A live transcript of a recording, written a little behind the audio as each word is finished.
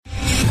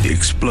The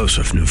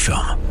explosive new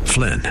film,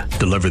 Flynn,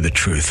 deliver the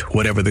truth,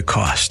 whatever the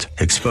cost,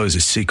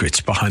 exposes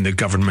secrets behind the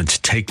government's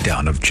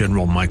takedown of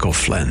General Michael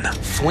Flynn.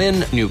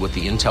 Flynn knew what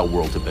the intel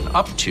world had been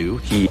up to.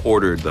 He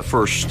ordered the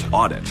first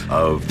audit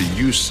of the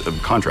use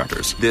of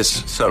contractors.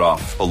 This set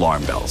off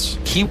alarm bells.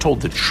 He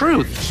told the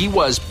truth. He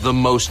was the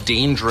most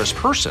dangerous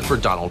person for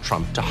Donald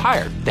Trump to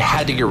hire. They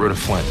had to get rid of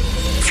Flynn.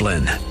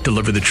 Flynn,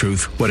 deliver the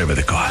truth, whatever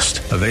the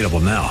cost. Available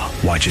now.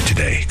 Watch it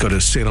today. Go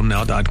to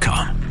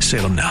salemnow.com.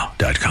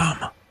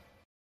 salemnow.com.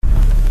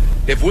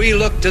 If we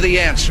look to the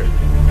answer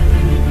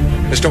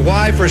as to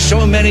why for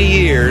so many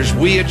years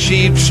we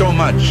achieved so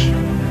much,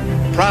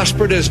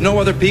 prospered as no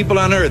other people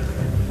on earth,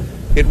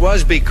 it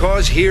was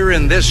because here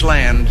in this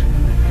land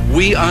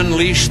we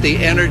unleashed the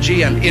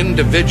energy and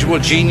individual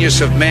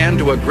genius of man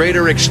to a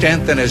greater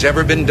extent than has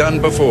ever been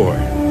done before.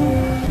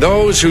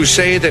 Those who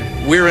say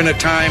that we're in a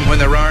time when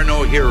there are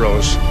no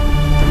heroes,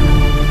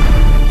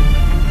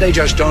 they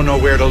just don't know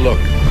where to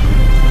look.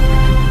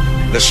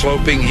 The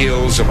sloping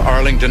hills of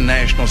Arlington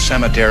National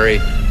Cemetery,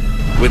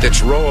 with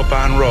its row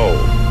upon row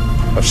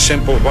of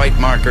simple white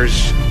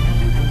markers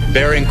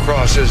bearing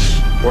crosses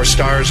or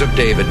stars of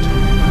David,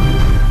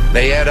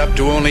 they add up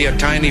to only a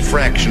tiny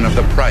fraction of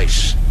the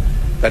price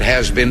that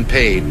has been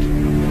paid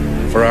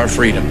for our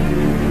freedom.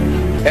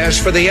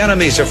 As for the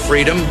enemies of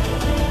freedom,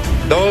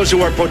 those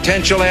who are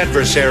potential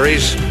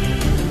adversaries,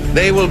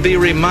 they will be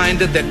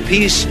reminded that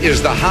peace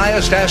is the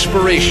highest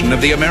aspiration of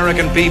the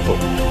American people.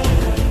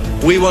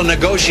 We will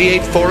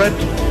negotiate for it,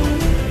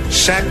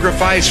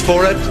 sacrifice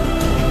for it.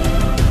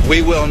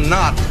 We will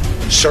not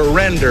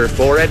surrender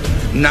for it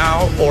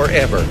now or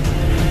ever.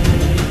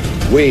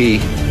 We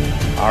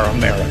are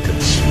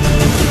Americans.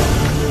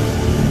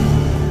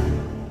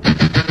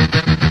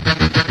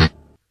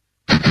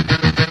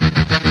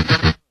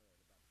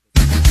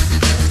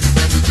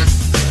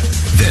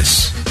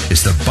 This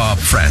is the Bob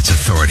Frantz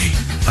Authority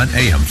on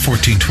AM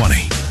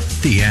 1420.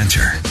 The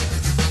Answer.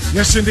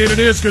 Yes, indeed it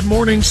is. Good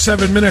morning,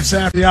 7 minutes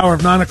after the hour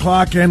of 9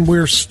 o'clock, and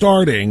we're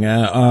starting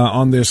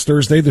on this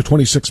Thursday, the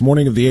 26th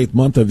morning of the 8th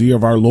month of the year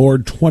of our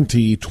Lord,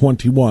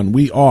 2021.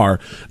 We are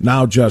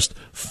now just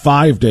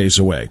 5 days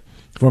away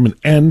from an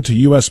end to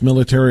U.S.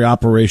 military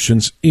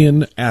operations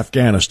in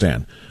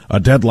Afghanistan,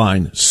 a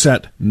deadline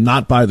set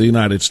not by the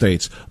United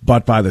States,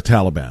 but by the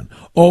Taliban.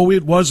 Oh,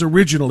 it was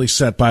originally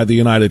set by the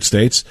United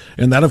States,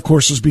 and that, of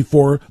course, is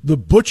before the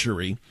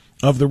butchery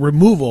of the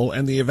removal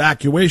and the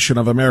evacuation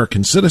of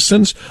American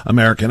citizens,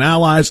 American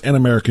allies, and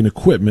American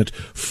equipment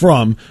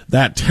from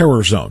that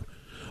terror zone.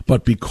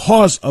 But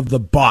because of the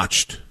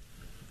botched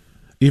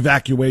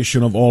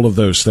evacuation of all of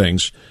those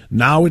things,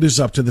 now it is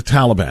up to the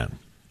Taliban.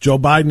 Joe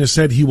Biden has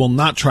said he will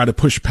not try to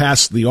push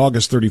past the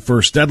August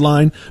 31st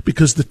deadline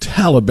because the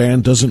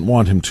Taliban doesn't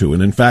want him to.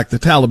 And in fact, the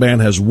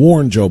Taliban has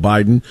warned Joe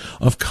Biden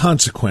of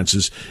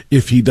consequences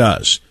if he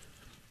does.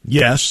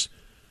 Yes,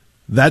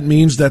 that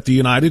means that the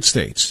United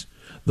States,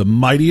 the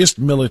mightiest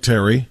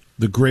military,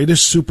 the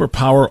greatest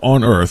superpower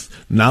on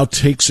earth, now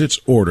takes its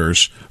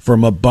orders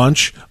from a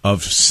bunch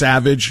of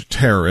savage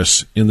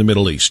terrorists in the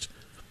Middle East.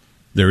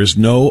 There is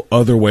no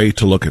other way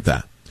to look at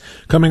that.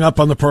 Coming up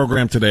on the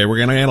program today, we're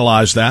going to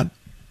analyze that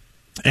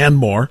and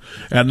more.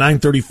 At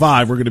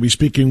 9:35, we're going to be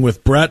speaking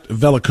with Brett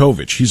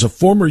Velicovich. He's a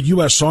former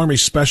U.S. Army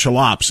Special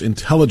Ops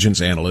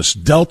intelligence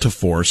analyst, Delta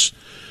Force,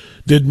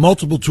 did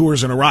multiple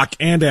tours in Iraq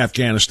and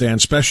Afghanistan,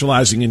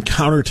 specializing in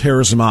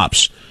counterterrorism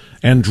ops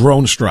and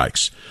drone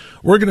strikes.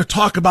 We're going to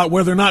talk about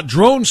whether or not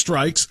drone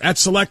strikes at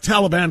select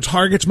Taliban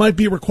targets might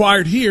be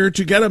required here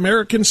to get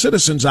American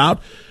citizens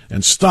out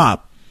and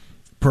stop,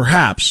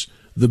 perhaps,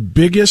 the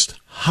biggest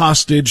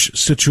hostage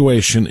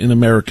situation in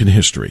American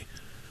history.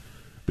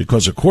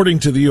 Because according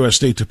to the U.S.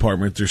 State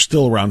Department, there's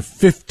still around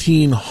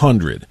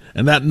 1,500,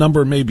 and that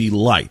number may be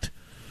light,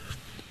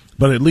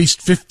 but at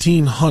least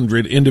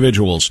 1,500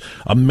 individuals,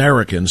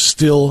 Americans,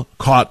 still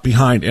caught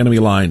behind enemy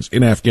lines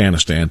in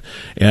Afghanistan,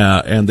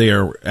 and they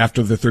are,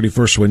 after the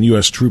 31st, when the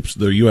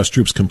U.S.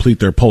 troops complete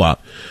their pullout,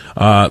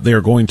 they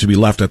are going to be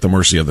left at the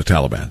mercy of the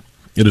Taliban.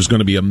 It is going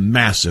to be a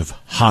massive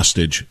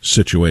hostage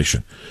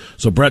situation.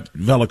 So Brett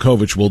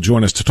Velicovich will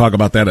join us to talk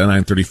about that at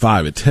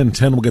 9:35. At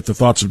 10:10, we'll get the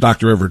thoughts of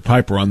Dr. Everett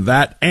Piper on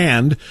that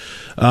and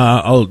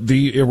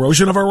the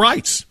erosion of our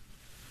rights.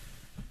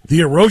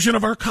 The erosion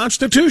of our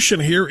Constitution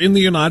here in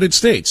the United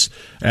States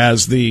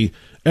as the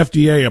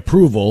FDA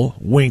approval,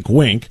 wink,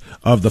 wink,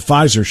 of the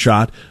Pfizer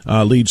shot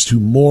leads to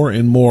more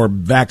and more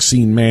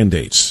vaccine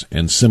mandates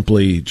and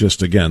simply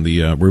just, again,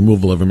 the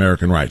removal of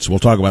American rights. We'll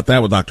talk about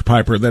that with Dr.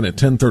 Piper. Then at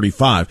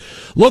 10:35,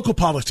 local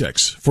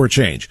politics for a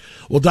change.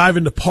 We'll dive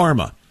into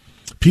Parma.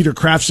 Peter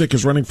Krafsik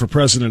is running for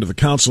president of the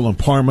council in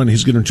Parma, and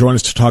he's going to join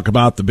us to talk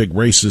about the big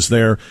races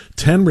there.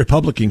 10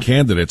 Republican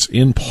candidates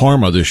in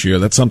Parma this year.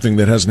 That's something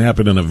that hasn't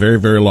happened in a very,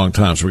 very long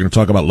time. So we're going to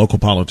talk about local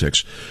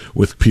politics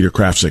with Peter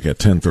Krafsik at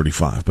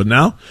 10:35. But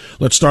now,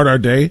 let's start our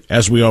day,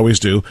 as we always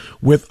do,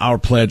 with our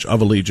Pledge of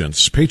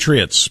Allegiance.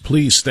 Patriots,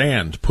 please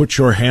stand. Put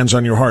your hands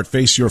on your heart.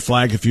 Face your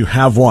flag if you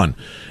have one.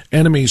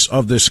 Enemies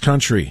of this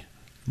country,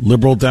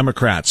 liberal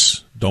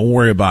Democrats, don't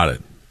worry about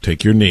it.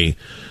 Take your knee.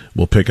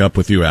 We'll pick up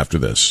with you after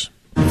this.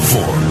 For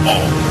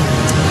all.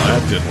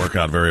 That didn't work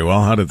out very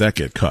well. How did that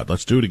get cut?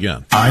 Let's do it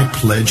again. I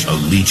pledge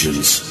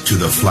allegiance to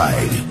the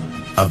flag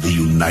of the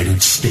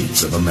United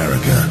States of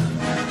America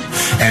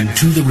and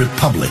to the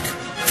republic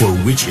for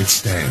which it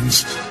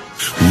stands,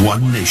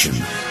 one nation,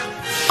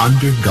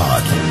 under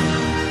God,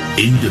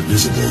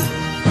 indivisible,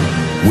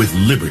 with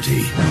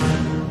liberty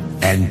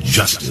and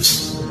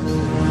justice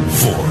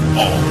for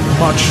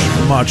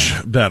all. Much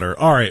better.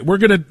 All right, we're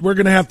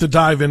gonna have to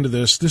dive into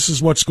this. This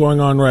is what's going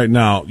on right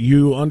now.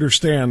 You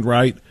understand,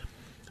 right,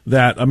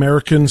 that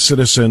American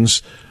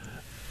citizens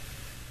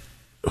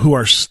who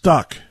are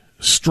stuck,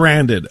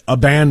 stranded,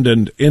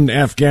 abandoned in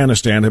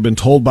Afghanistan have been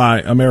told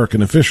by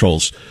American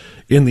officials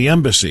in the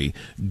embassy,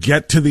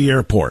 get to the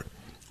airport.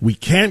 We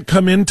can't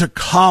come into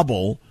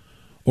Kabul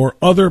or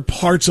other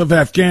parts of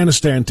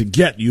Afghanistan to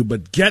get you,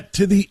 but get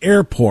to the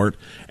airport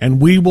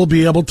and we will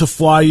be able to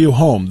fly you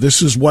home.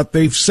 This is what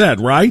they've said,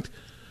 right?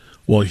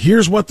 Well,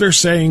 here's what they're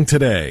saying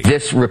today.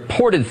 This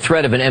reported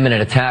threat of an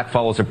imminent attack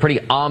follows a pretty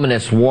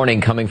ominous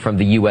warning coming from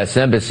the U.S.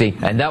 Embassy.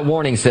 And that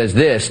warning says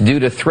this: due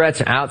to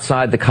threats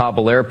outside the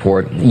Kabul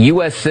airport,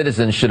 U.S.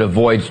 citizens should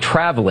avoid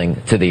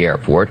traveling to the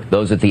airport.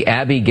 Those at the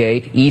Abbey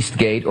Gate, East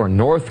Gate, or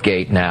North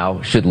Gate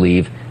now should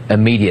leave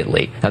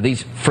immediately. Now,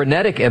 these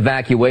frenetic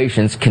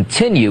evacuations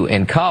continue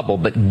in Kabul,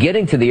 but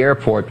getting to the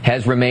airport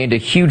has remained a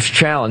huge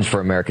challenge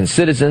for American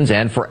citizens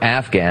and for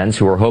Afghans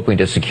who are hoping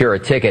to secure a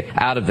ticket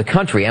out of the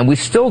country. And we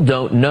still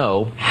don't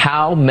know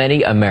how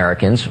many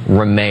Americans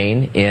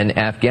remain in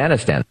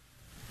Afghanistan.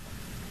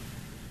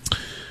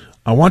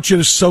 I want you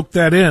to soak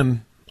that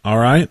in, all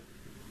right?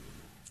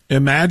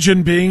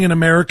 Imagine being an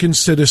American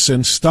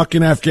citizen stuck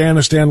in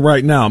Afghanistan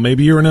right now.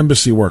 Maybe you're an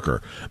embassy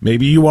worker.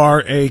 Maybe you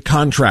are a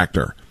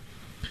contractor.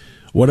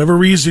 Whatever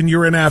reason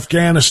you're in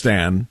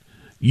Afghanistan,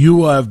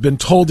 you have been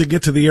told to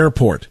get to the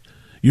airport.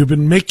 You've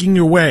been making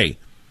your way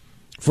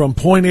from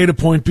point A to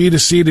point B to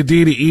C to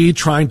D to E,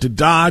 trying to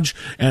dodge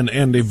and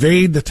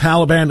evade the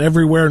Taliban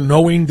everywhere,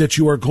 knowing that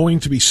you are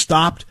going to be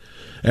stopped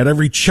at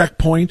every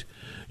checkpoint.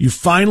 You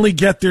finally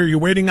get there. You're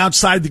waiting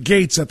outside the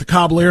gates at the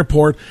Kabul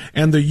airport,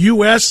 and the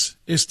U.S.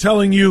 is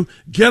telling you,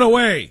 get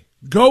away,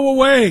 go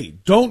away,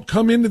 don't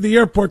come into the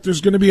airport.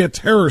 There's going to be a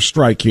terror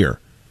strike here.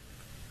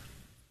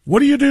 What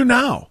do you do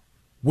now?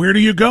 Where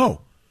do you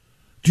go?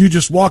 Do you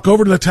just walk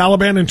over to the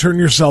Taliban and turn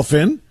yourself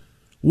in?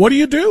 What do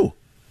you do?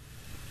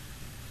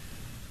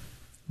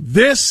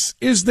 This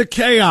is the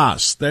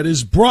chaos that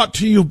is brought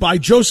to you by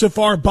Joseph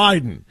R.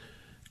 Biden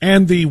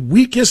and the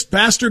weakest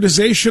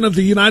bastardization of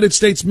the United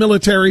States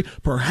military,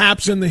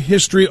 perhaps in the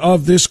history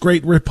of this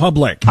great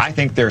republic. I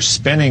think they're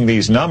spinning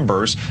these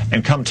numbers,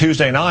 and come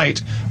Tuesday night,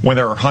 when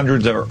there are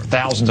hundreds or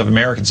thousands of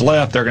Americans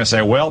left, they're going to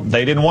say, well,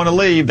 they didn't want to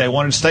leave. They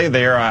wanted to stay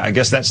there. I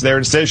guess that's their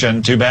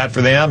decision. Too bad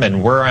for them,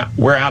 and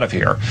we're out of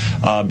here.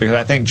 Because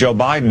I think Joe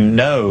Biden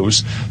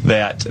knows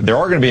that there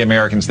are going to be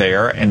Americans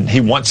there, and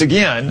he once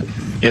again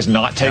is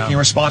not taking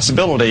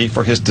responsibility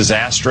for his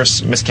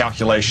disastrous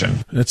miscalculation.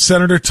 It's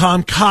Senator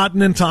Tom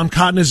Cotton, and Tom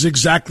Cotton is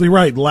exactly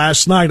right.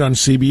 Last night on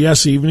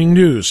CBS Evening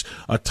News,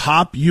 a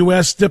top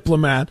U.S.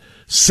 diplomat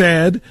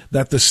said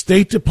that the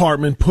State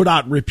Department put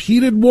out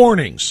repeated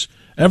warnings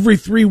every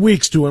 3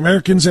 weeks to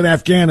Americans in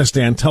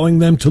Afghanistan, telling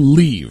them to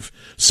leave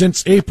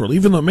since April,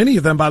 even though many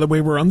of them, by the way,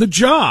 were on the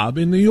job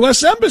in the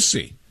U.S.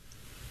 Embassy.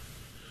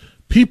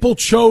 People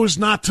chose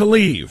not to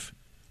leave,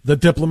 the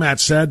diplomat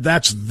said.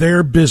 That's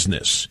their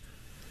business.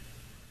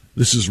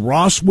 This is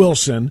Ross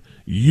Wilson,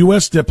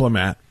 U.S.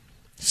 diplomat,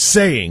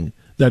 saying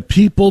that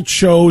people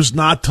chose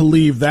not to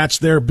leave. That's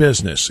their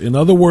business. In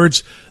other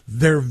words,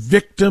 they're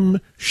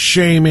victim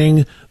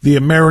shaming the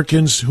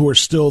Americans who are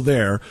still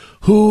there,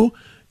 who,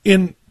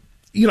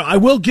 I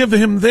will give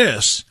him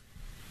this,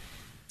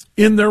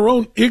 in their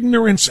own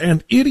ignorance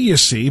and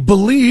idiocy,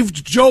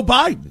 believed Joe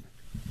Biden.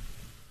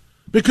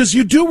 Because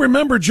you do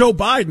remember Joe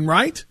Biden,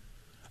 right?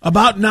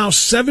 About now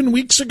 7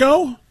 weeks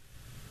ago,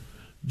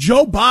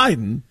 Joe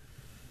Biden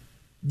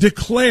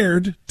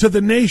declared to the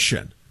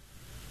nation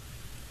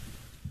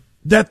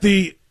that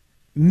the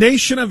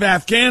nation of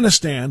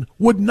Afghanistan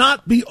would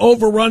not be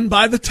overrun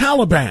by the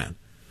Taliban,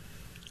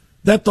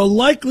 that the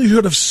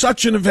likelihood of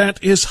such an event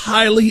is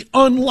highly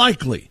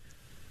unlikely.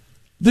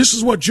 This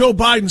is what Joe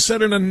Biden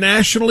said in a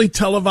nationally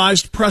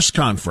televised press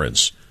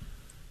conference.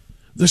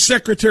 The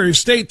Secretary of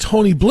State,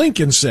 Tony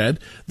Blinken, said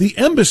the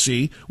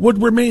embassy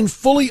would remain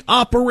fully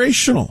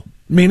operational,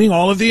 meaning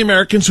all of the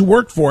Americans who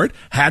worked for it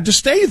had to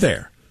stay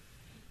there.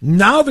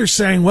 Now they're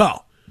saying,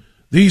 well,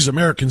 these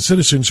American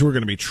citizens who are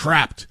going to be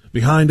trapped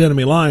behind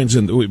enemy lines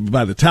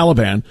by the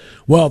Taliban,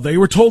 well, they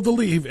were told to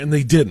leave and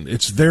they didn't.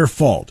 It's their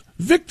fault.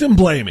 Victim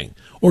blaming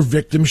or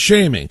victim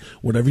shaming,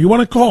 whatever you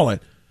want to call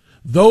it.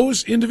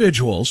 Those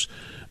individuals,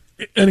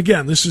 and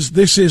again, this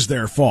is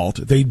their fault.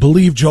 They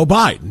believe Joe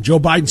Biden. Joe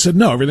Biden said,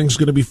 no, everything's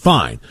going to be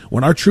fine.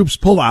 When our troops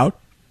pull out,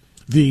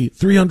 the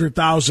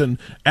 300,000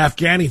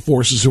 Afghani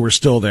forces who are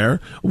still there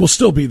will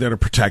still be there to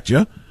protect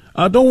you.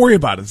 Don't worry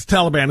about it. The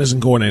Taliban isn't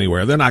going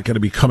anywhere. They're not going to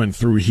be coming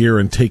through here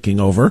and taking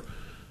over.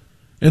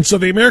 And so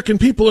the American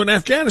people in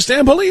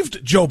Afghanistan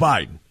believed Joe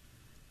Biden.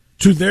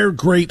 to their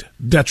great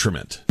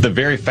detriment. The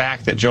very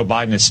fact that Joe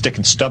Biden is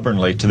sticking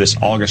stubbornly to this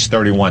August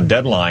 31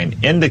 deadline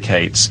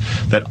indicates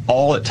that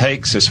all it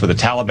takes is for the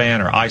Taliban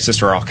or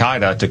ISIS or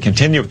al-Qaeda to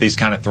continue with these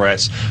kind of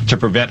threats to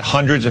prevent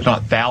hundreds, if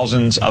not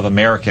thousands, of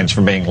Americans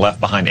from being left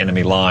behind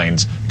enemy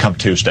lines come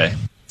Tuesday.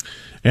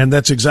 And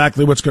that's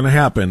exactly what's going to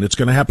happen. It's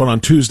going to happen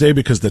on Tuesday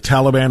because the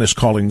Taliban is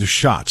calling the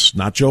shots.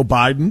 Not Joe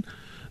Biden,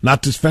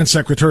 not Defense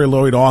Secretary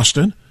Lloyd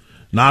Austin,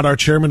 not our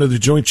chairman of the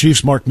Joint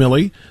Chiefs, Mark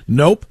Milley.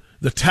 Nope.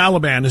 The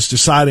Taliban is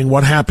deciding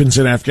what happens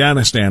in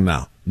Afghanistan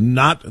now,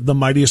 not the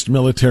mightiest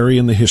military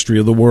in the history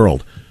of the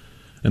world.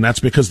 And that's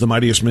because the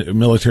mightiest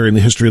military in the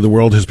history of the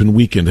world has been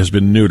weakened, has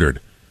been neutered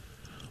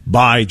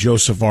by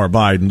Joseph R.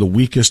 Biden, the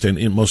weakest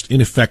and most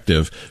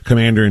ineffective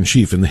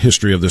commander-in-chief in the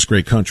history of this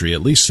great country,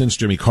 at least since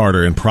Jimmy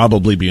Carter and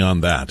probably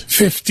beyond that.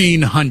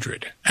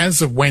 1,500.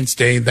 As of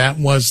Wednesday, that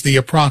was the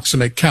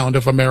approximate count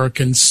of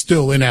Americans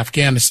still in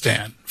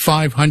Afghanistan.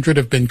 500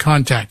 have been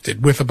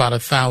contacted, with about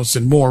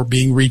 1,000 more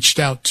being reached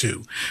out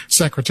to.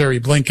 Secretary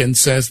Blinken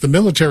says the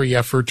military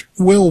effort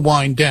will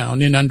wind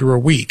down in under a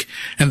week,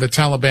 and the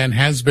Taliban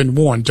has been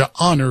warned to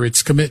honor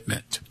its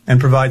commitment. And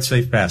provide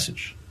safe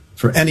passage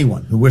for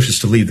anyone who wishes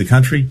to leave the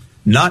country,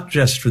 not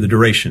just for the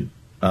duration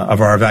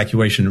of our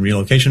evacuation and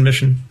relocation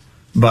mission,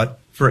 but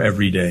for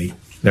every day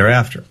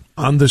thereafter.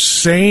 On the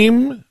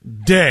same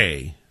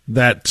day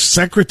that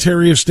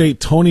Secretary of State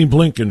Tony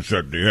Blinken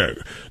said,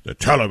 the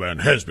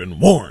Taliban has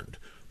been warned,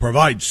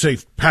 provide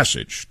safe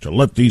passage to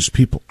let these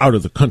people out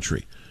of the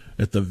country.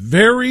 On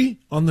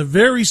the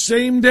very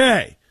same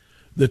day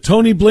that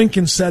Tony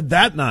Blinken said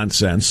that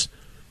nonsense,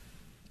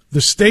 the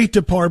State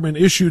Department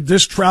issued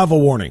this travel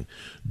warning.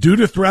 Due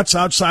to threats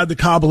outside the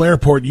Kabul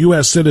airport,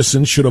 U.S.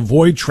 citizens should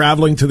avoid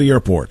traveling to the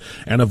airport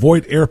and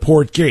avoid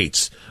airport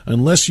gates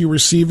unless you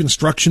receive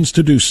instructions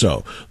to do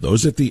so.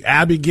 Those at the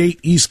Abbey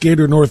Gate, East Gate,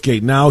 or North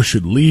Gate now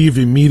should leave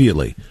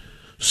immediately.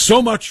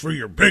 So much for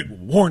your big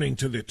warning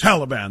to the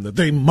Taliban that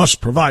they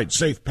must provide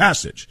safe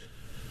passage.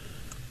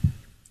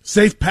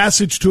 Safe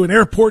passage to an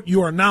airport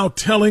you are now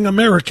telling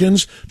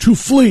Americans to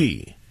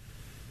flee.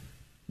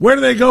 Where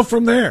do they go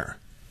from there?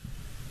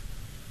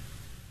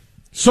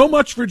 So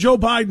much for Joe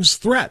Biden's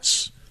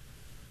threats.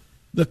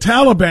 The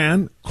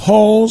Taliban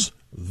calls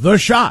the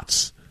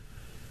shots.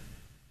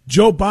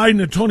 Joe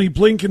Biden and Tony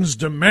Blinken's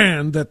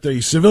demand that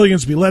the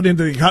civilians be let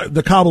into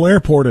the Kabul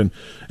airport and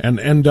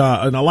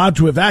allowed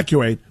to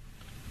evacuate.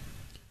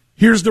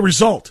 Here's the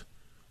result.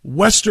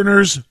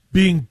 Westerners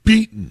being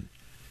beaten.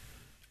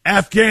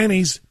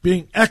 Afghanis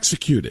being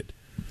executed.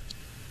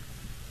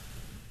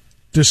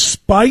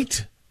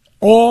 Despite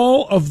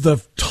all of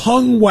the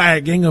tongue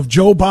wagging of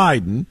Joe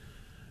Biden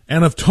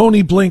and of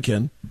Tony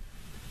Blinken,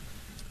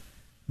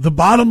 the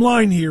bottom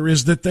line here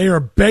is that they are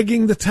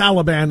begging the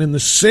Taliban in the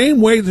same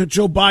way that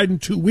Joe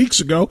Biden 2 weeks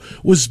ago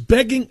was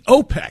begging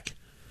OPEC,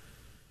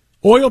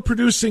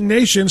 oil-producing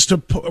nations,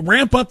 to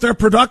ramp up their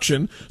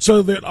production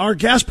so that our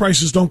gas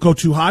prices don't go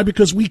too high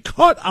because we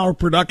cut our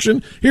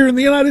production here in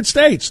the United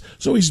States.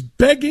 So he's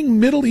begging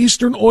Middle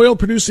Eastern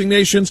oil-producing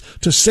nations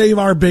to save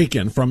our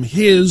bacon from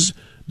his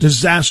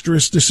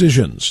disastrous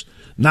decisions.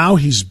 Now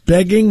he's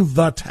begging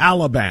the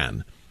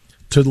Taliban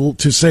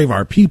to save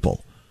our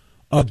people,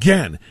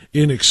 again,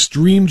 in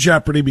extreme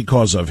jeopardy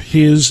because of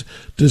his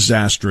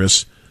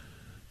disastrous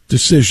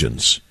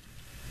decisions.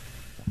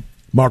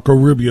 Marco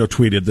Rubio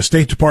tweeted, the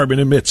State Department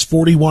admits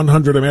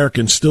 4,100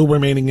 Americans still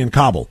remaining in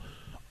Kabul,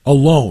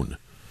 alone,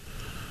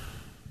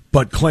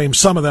 but claims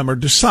some of them are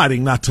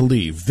deciding not to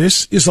leave.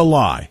 This is a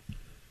lie.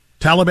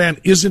 Taliban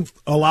isn't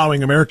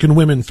allowing American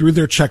women through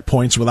their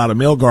checkpoints without a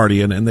male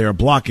guardian, and they are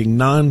blocking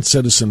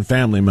non-citizen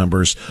family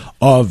members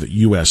of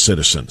U.S.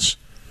 citizens.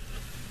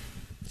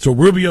 So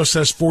Rubio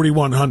says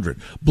 4,100.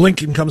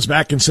 Blinken comes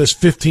back and says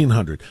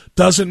 1,500.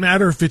 Doesn't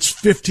matter if it's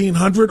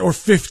 1,500 or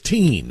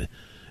 15.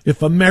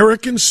 If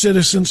American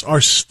citizens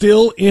are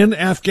still in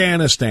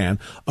Afghanistan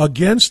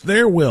against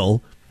their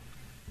will,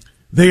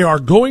 they are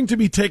going to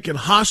be taken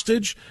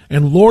hostage,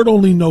 and Lord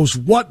only knows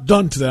what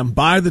done to them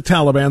by the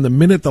Taliban the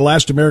minute the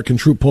last American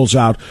troop pulls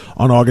out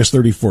on August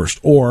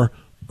 31st or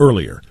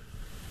earlier.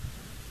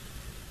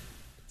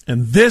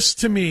 And this,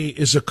 to me,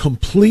 is a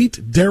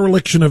complete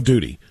dereliction of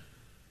duty.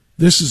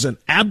 This is an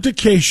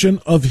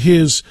abdication of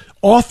his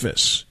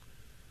office.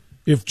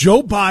 If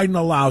Joe Biden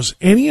allows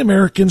any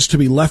Americans to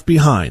be left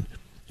behind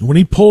when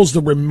he pulls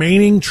the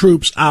remaining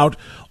troops out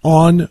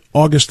on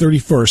August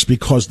 31st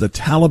because the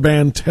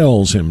Taliban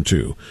tells him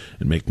to,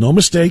 and make no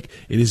mistake,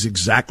 it is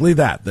exactly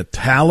that. The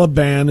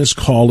Taliban is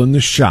calling the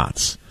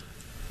shots.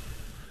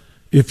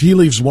 If he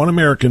leaves one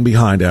American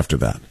behind after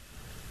that,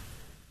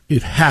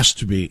 it has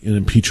to be an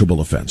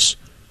impeachable offense.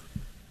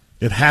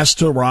 It has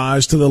to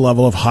rise to the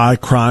level of high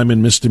crime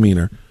and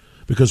misdemeanor,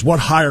 because what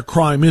higher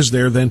crime is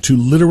there than to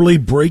literally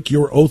break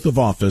your oath of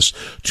office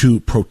to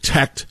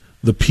protect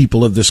the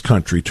people of this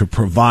country, to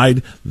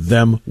provide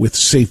them with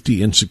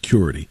safety and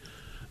security?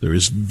 There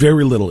is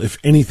very little, if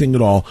anything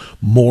at all,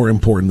 more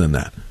important than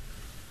that.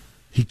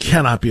 He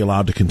cannot be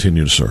allowed to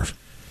continue to serve.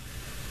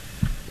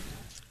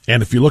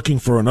 And if you're looking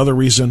for another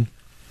reason,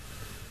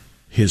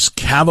 his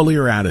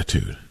cavalier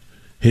attitude,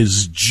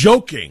 his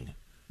joking,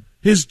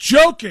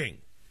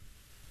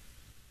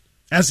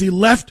 as he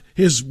left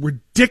his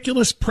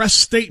ridiculous press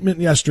statement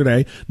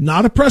yesterday,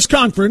 not a press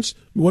conference,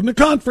 it wasn't a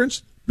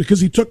conference,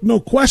 because he took no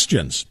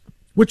questions,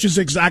 which is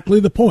exactly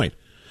the point.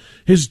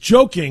 His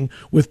joking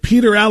with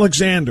Peter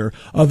Alexander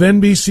of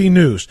NBC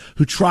News,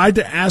 who tried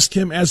to ask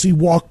him as he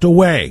walked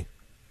away,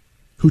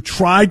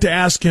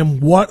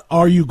 what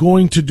are you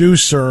going to do,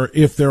 sir,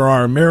 if there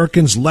are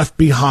Americans left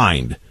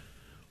behind?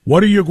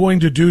 What are you going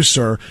to do,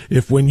 sir,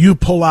 if when you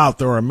pull out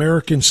there are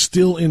Americans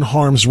still in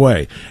harm's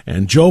way?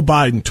 And Joe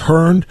Biden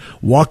turned,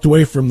 walked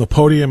away from the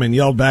podium, and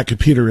yelled back at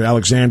Peter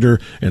Alexander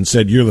and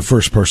said, "You're the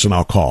first person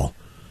I'll call."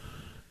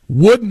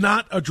 Would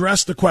not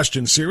address the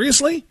question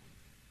seriously,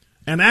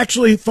 and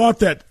actually thought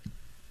that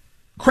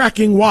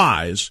cracking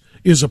wise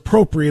is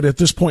appropriate at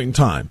this point in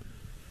time.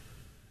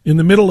 In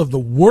the middle of the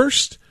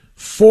worst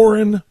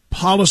foreign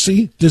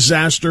policy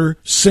disaster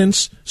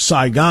since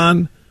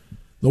Saigon,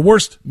 the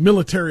worst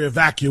military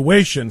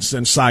evacuation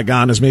since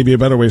Saigon is maybe a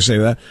better way to say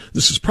that.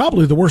 This is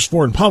probably the worst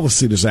foreign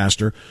policy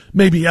disaster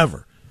maybe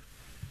ever,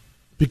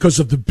 because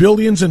of the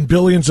billions and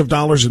billions of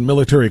dollars in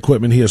military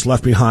equipment he has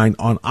left behind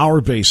on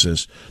our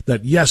bases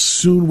that, yes,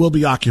 soon will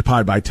be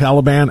occupied by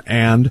Taliban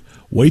and,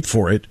 wait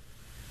for it,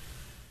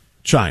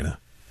 China.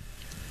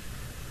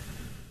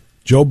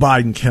 Joe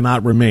Biden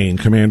cannot remain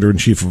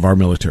commander-in-chief of our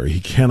military. He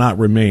cannot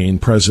remain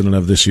president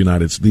of these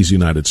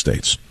United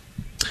States.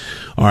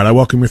 All right, I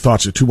welcome your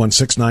thoughts at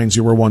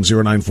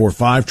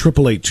 216-901-0945,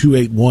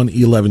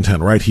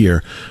 888-281-1110, right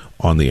here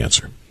on The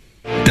Answer.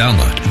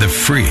 Download the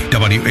free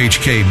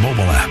WHK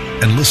mobile app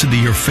and listen to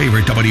your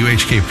favorite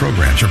WHK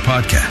programs or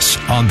podcasts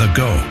on the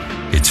go.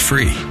 It's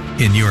free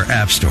in your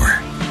app store.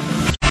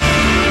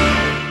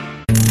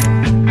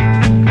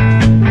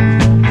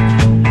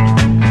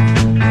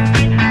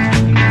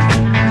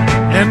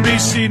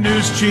 NBC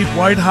News Chief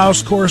White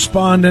House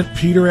correspondent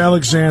Peter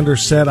Alexander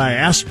said, "I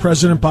asked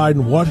President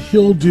Biden what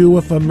he'll do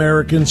if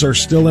Americans are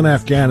still in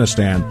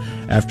Afghanistan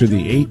after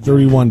the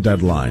 8/31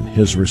 deadline.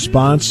 His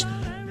response,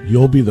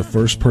 you'll be the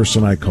first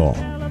person I call."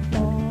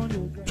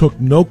 Took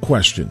no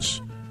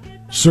questions.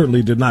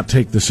 Certainly did not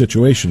take the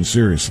situation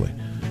seriously.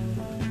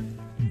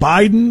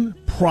 Biden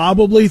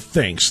probably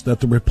thinks that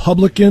the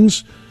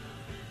Republicans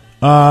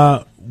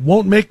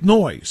won't make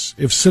noise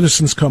if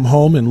citizens come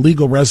home and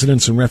legal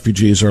residents and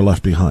refugees are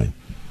left behind.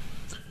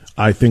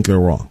 I think they're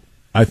wrong.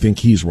 I think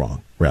he's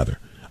wrong, rather.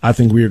 I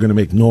think we are going to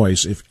make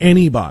noise if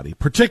anybody,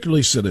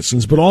 particularly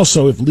citizens, but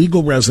also if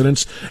legal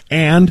residents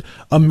and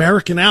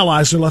American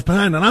allies are left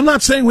behind. And I'm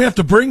not saying we have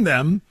to bring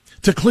them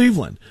to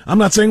Cleveland. I'm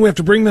not saying we have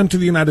to bring them to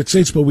the United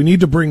States, but we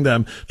need to bring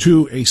them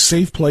to a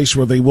safe place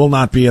where they will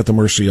not be at the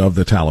mercy of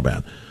the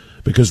Taliban,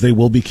 because they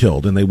will be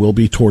killed and they will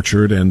be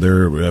tortured, and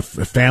their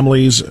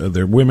families,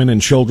 their women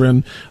and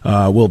children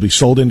will be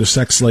sold into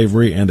sex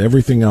slavery and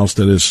everything else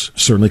that is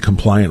certainly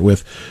compliant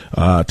with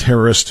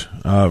terrorist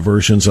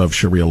versions of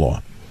Sharia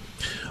law.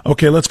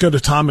 Okay, let's go to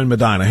Tom in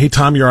Medina. Hey,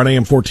 Tom, you're on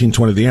AM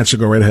 1420. The Answer.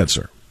 Go right ahead,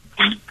 sir.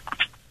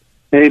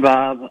 Hey,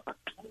 Bob.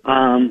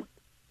 Am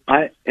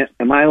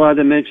I allowed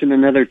to mention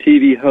another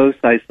TV host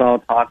I saw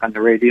talk on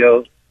the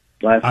radio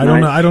last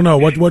night? I don't know.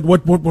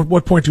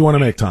 What point do you want to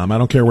make, Tom? I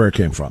don't care where it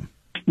came from.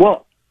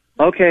 Well,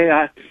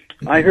 okay,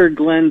 I heard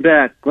Glenn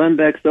Beck. Glenn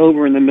Beck's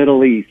over in the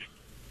Middle East,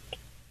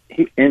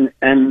 and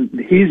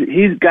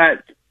he's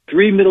got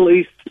three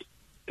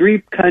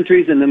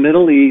countries in the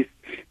Middle East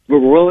were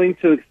willing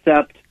to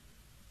accept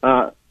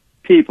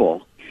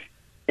people,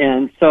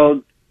 and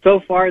so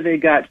far they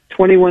got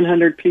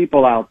 2,100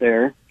 people out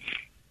there,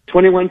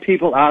 21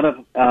 people out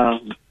of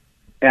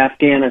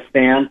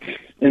Afghanistan,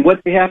 and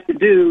what they have to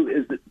do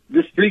is that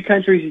this three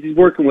countries he's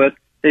working with,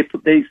 they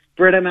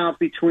spread them out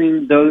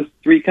between those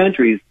three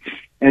countries,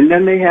 and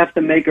then they have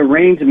to make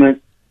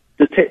arrangements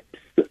to take.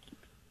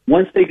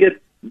 Once they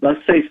get,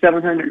 let's say,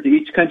 700 to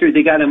each country,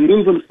 they got to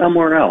move them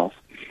somewhere else.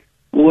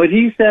 Well, what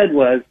he said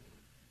was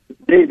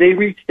they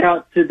reached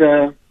out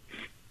to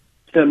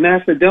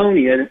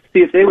Macedonia to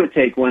see if they would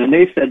take one, and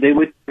they said they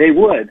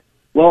would.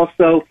 Well,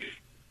 so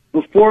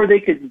before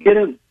they could get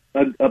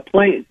a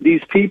plane,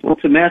 these people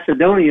to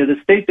Macedonia, the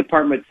State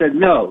Department said,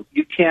 no,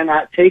 you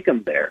cannot take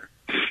them there.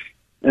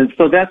 And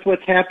so that's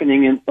what's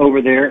happening over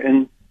there.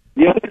 And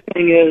the other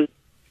thing is,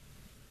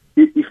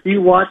 if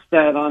you watch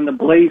that on the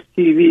Blaze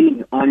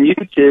TV on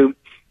YouTube,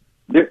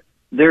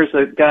 there's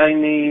a guy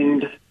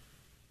named,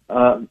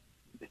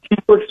 he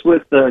works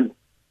with the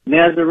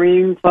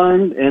Nazarene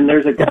Fund, and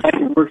there's a guy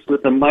who works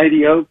with the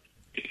Mighty Oak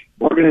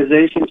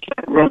organization,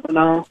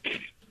 Rosenau.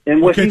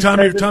 And okay,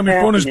 Tom, your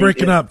phone is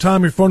breaking up.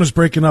 Tom, your phone is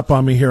breaking up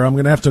on me here. I'm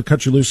going to have to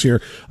cut you loose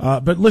here.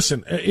 But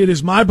listen, it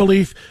is my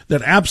belief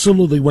that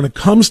absolutely when it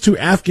comes to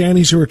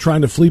Afghans who are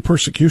trying to flee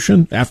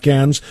persecution in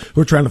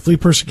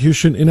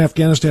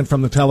Afghanistan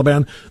from the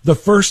Taliban, the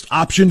first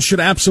option should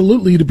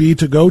absolutely be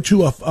to go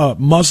to a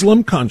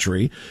Muslim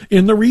country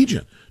in the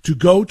region. To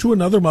go to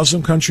another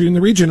Muslim country in the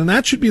region. And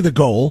that should be the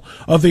goal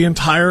of the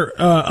entire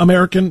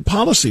American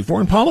policy,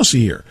 foreign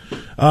policy here.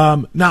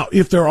 Now,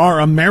 if there are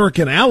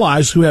American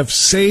allies who have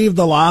saved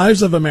the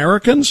lives of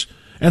Americans,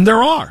 and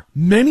there are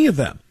many of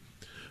them,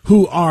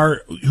 who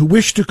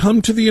wish to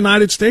come to the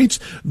United States,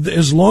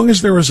 as long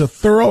as there is a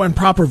thorough and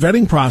proper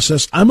vetting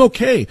process, I'm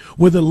okay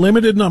with a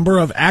limited number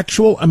of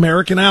actual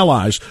American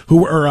allies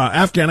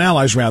Afghan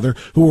allies rather,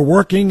 who are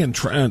working and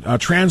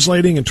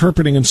translating,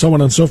 interpreting, and so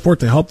on and so forth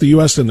to help the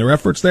U.S. in their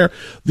efforts there.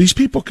 These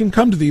people can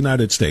come to the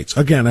United States,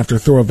 again, after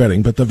thorough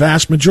vetting, but the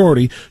vast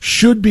majority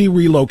should be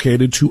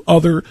relocated to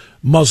other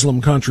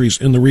Muslim countries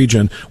in the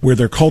region where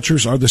their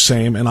cultures are the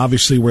same and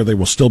obviously where they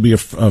will still be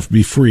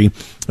free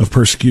of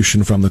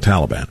persecution from the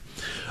Taliban.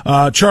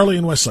 Charlie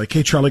in Westlake.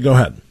 Hey, Charlie, go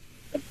ahead.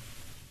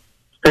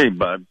 Hey,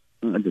 Bob.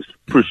 I just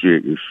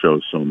appreciate your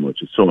show so much.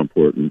 It's so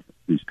important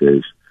these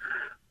days.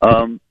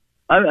 I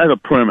have a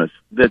premise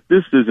that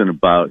this isn't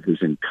about his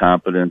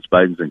incompetence,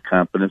 Biden's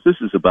incompetence.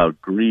 This is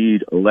about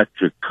greed,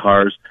 electric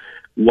cars.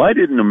 Why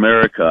didn't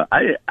America,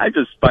 I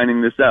just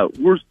finding this out,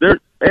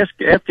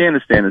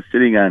 Afghanistan is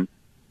sitting on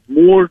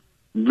more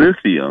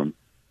lithium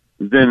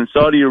than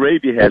Saudi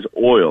Arabia has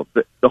oil.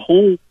 The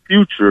whole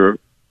future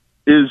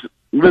is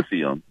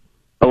lithium,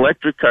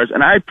 electric cars.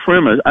 And my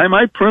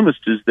premise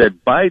is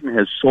that Biden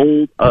has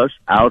sold us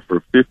out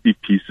for 50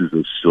 pieces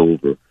of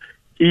silver.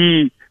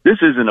 This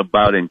isn't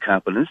about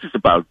incompetence. This is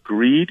about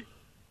greed.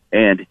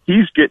 And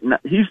he's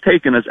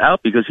taken us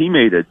out because he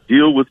made a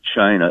deal with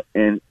China.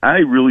 And I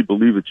really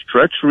believe it's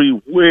treachery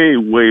way,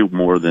 way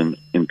more than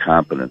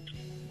incompetence.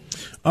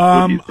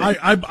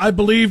 I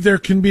believe there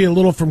can be a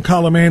little from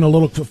column A and a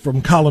little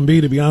from column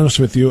B, to be honest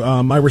with you.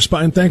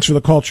 And thanks for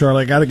the call,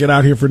 Charlie. I got to get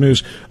out here for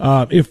news.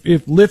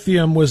 If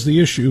lithium was the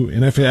issue,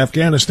 and if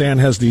Afghanistan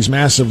has these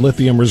massive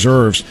lithium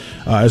reserves,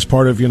 as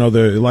part of,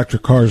 the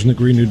electric cars and the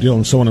Green New Deal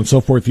and so on and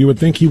so forth, you would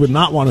think he would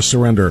not want to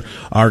surrender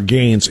our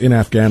gains in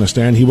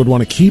Afghanistan. He would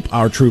want to keep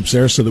our troops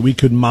there so that we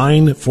could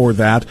mine for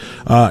that,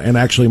 and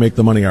actually make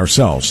the money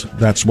ourselves.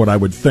 That's what I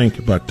would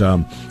think, but,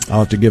 I'll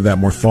have to give that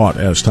more thought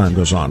as time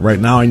goes on. Right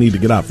now, I need to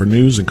get out for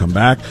news and come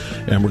back,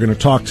 and we're going to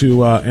talk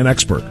to an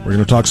expert. We're going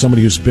to talk to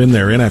somebody who's been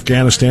there in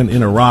Afghanistan,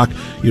 in Iraq.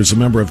 He was a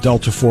member of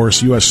Delta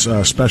Force, U.S.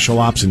 Special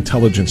Ops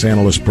Intelligence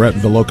Analyst Brett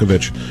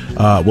Velicovich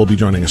will be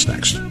joining us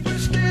next.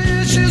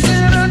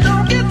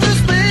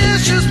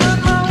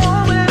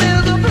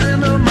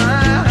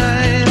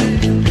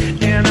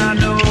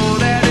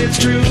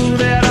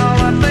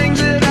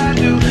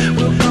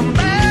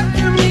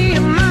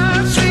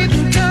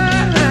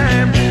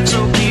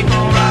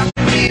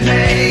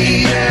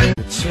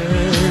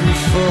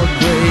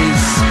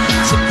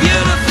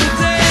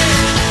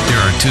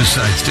 Two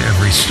sides to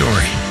every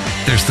story.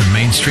 There's the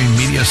mainstream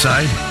media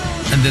side,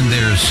 and then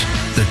there's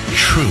the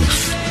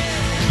truth.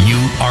 You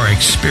are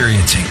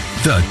experiencing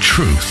the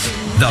truth.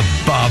 The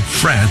Bob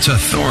France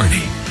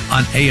Authority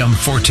on AM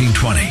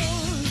 1420.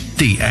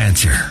 The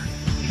Answer.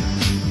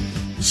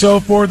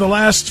 So for the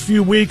last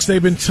few weeks,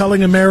 they've been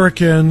telling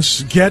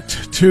Americans, get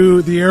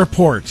to the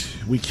airport.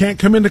 We can't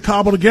come into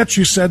Kabul to get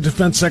you, said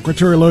Defense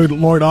Secretary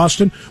Lloyd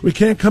Austin. We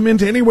can't come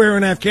into anywhere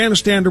in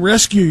Afghanistan to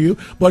rescue you,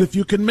 but if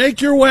you can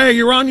make your way,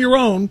 you're on your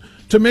own,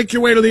 to make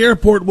your way to the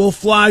airport, we'll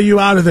fly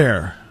you out of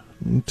there.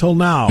 Until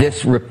now.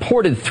 This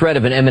reported threat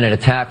of an imminent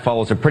attack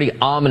follows a pretty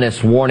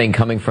ominous warning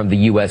coming from the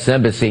U.S.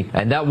 Embassy.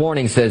 And that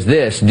warning says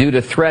this: due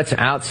to threats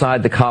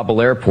outside the Kabul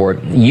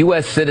airport,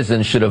 U.S.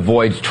 citizens should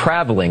avoid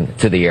traveling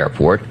to the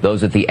airport.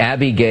 Those at the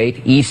Abbey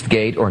Gate, East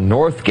Gate, or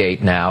North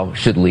Gate now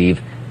should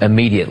leave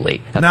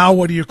immediately. Now,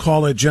 what do you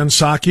call it, Jen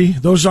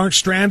Psaki? Those aren't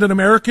stranded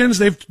Americans.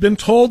 They've been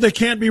told they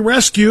can't be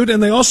rescued,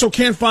 and they also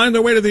can't find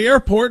their way to the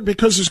airport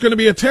because there's going to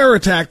be a terror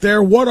attack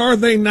there. What are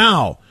they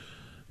now?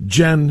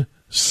 Jen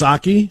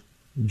Psaki,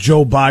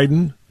 Joe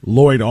Biden,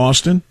 Lloyd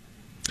Austin.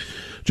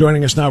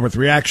 Joining us now with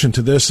reaction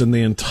to this and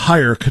the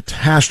entire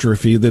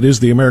catastrophe that is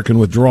the American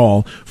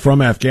withdrawal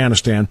from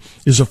Afghanistan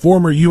is a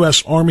former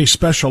U.S. Army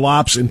Special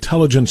Ops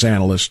Intelligence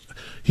Analyst.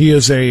 He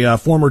is a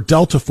former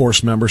Delta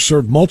Force member,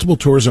 served multiple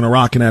tours in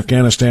Iraq and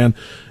Afghanistan.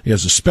 He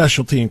has a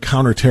specialty in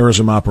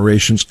counterterrorism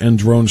operations and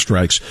drone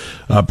strikes.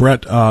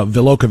 Brett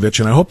Velicovich,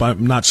 and I hope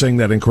I'm not saying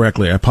that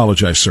incorrectly. I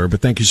apologize, sir,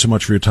 but thank you so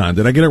much for your time.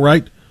 Did I get it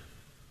right?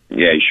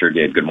 Yeah, you sure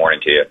did. Good morning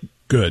to you.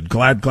 Good.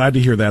 Glad to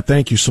hear that.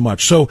 Thank you so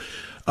much. So,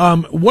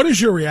 what is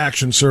your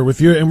reaction, sir,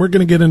 with you? And we're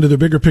going to get into the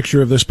bigger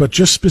picture of this, but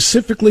just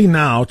specifically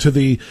now to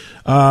the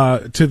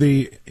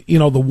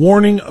the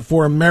warning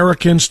for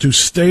Americans to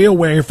stay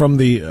away from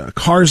the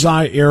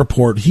Karzai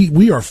airport.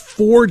 We are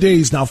 5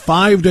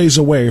 days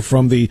away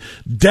from the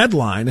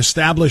deadline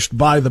established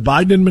by the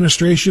Biden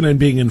administration and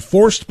being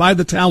enforced by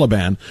the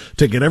Taliban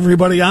to get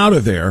everybody out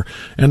of there.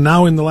 And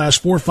now in the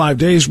last 4 or 5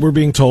 days, we're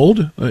being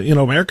told,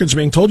 Americans are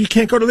being told, you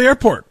can't go to the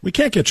airport. We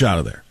can't get you out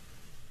of there.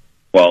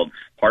 Well,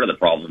 part of the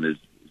problem is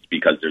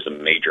because there's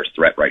a major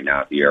threat right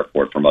now at the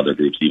airport from other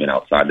groups, even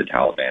outside the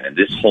Taliban. And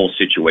this whole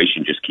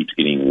situation just keeps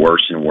getting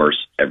worse and worse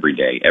every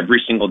day.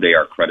 Every single day,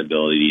 our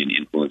credibility and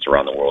influence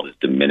around the world is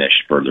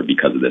diminished further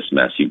because of this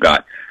mess. You've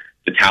got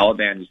the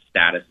Taliban's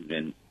status has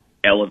been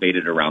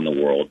elevated around the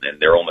world,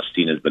 and they're almost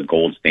seen as the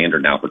gold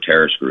standard now for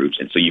terrorist groups.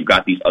 And so you've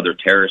got these other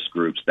terrorist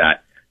groups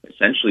that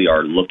essentially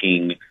are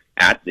looking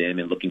at them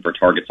and looking for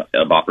targets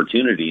of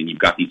opportunity. And you've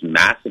got these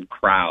massive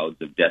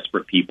crowds of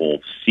desperate people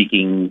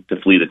seeking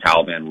to flee the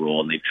Taliban rule,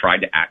 and they've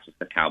tried to access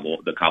the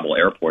Kabul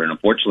airport. And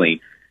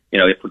unfortunately,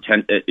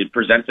 it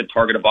presents a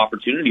target of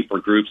opportunity for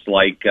groups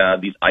like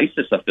these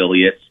ISIS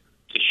affiliates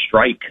to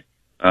strike,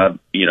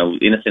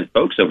 innocent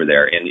folks over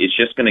there. And it's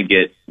just going to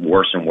get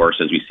worse and worse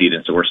as we see it.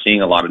 And so we're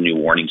seeing a lot of new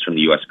warnings from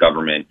the U.S.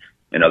 government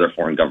and other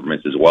foreign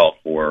governments as well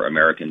for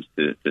Americans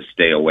to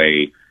stay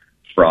away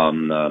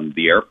from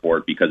the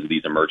airport because of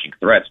these emerging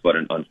threats. But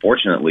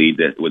unfortunately,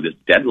 with this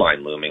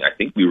deadline looming, I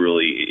think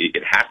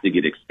it has to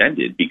get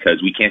extended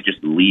because we can't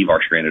just leave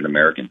our stranded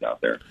Americans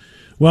out there.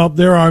 Well,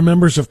 there are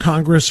members of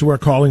Congress who are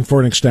calling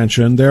for an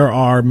extension. There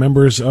are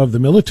members of the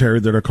military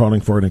that are calling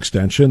for an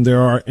extension.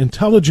 There are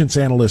intelligence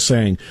analysts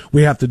saying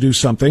we have to do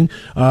something.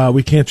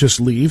 We can't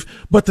just leave.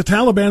 But the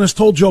Taliban has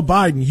told Joe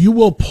Biden, you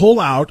will pull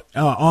out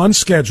on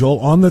schedule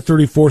on the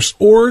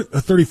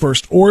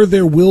 31st, or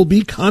there will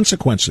be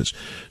consequences.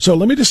 So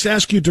let me just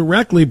ask you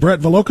directly, Brett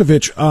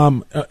Velicovich,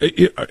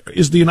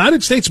 is the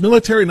United States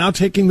military now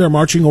taking their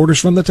marching orders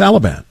from the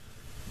Taliban?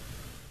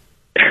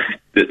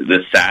 The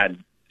sad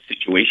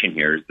situation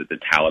here is that the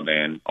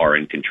Taliban are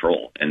in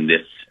control, and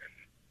this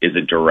is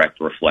a direct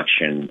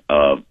reflection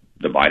of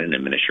the Biden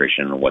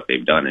administration and what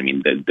they've done. I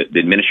mean, the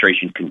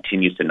administration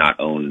continues to not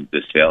own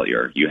this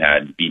failure. You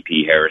had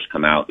VP Harris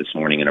come out this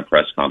morning in a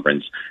press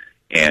conference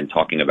and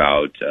talking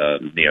about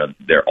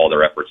all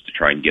their efforts to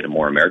try and get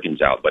more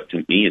Americans out, but to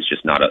me, it's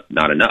just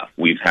not enough.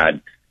 We've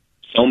had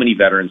so many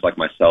veterans like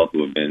myself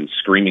who have been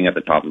screaming at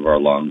the top of our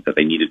lungs that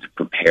they needed to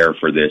prepare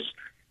for this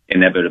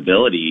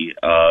inevitability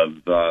of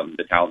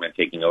the Taliban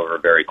taking over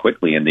very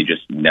quickly, and they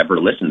just never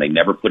listened. They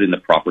never put in the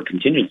proper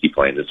contingency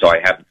plans. And so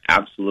I have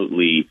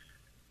absolutely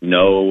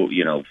no,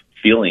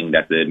 feeling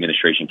that the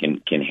administration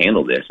can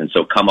handle this. And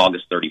so come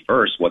August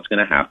 31st, what's going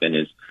to happen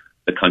is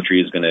the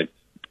country is going to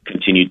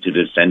continue to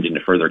descend into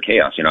further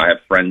chaos. I have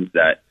friends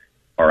that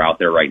are out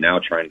there right now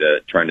trying to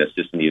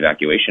assist in the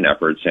evacuation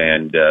efforts,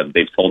 and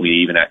they've told me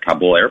even at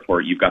Kabul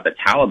airport, you've got the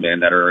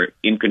Taliban that are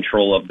in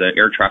control of the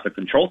air traffic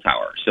control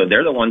tower. So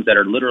they're the ones that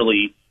are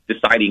literally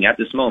deciding at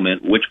this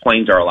moment which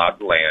planes are allowed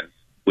to land,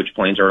 which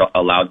planes are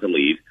allowed to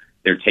leave.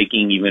 They're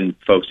taking even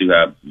folks who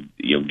have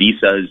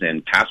visas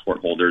and passport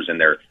holders, and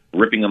they're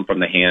ripping them from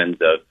the hands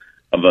of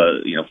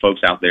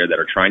folks out there that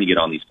are trying to get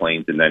on these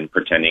planes, and then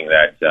pretending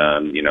that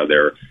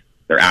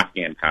they're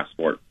Afghan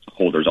passport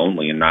holders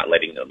only, and not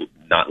letting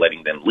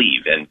them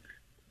leave. And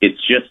it's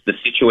just the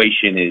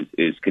situation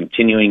is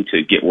continuing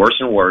to get worse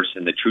and worse.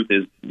 And the truth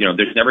is,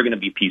 there's never going to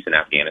be peace in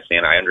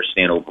Afghanistan. I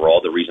understand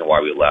overall the reason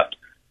why we left,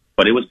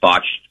 but it was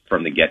botched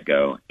from the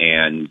get-go.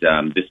 And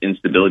this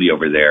instability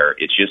over there,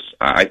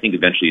 I think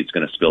eventually it's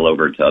going to spill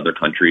over to other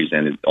countries,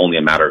 and it's only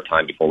a matter of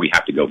time before we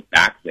have to go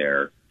back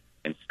there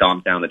and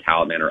stomp down the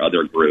Taliban or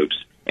other groups.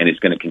 And it's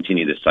going to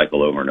continue this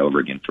cycle over and over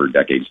again for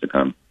decades to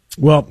come.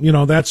 Well,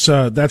 that's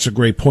a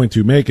great point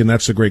to make, and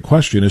that's a great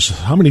question, is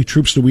how many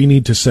troops do we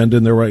need to send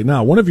in there right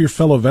now? One of your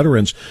fellow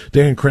veterans,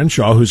 Dan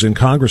Crenshaw, who's in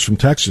Congress from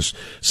Texas,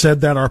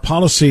 said that our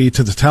policy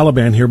to the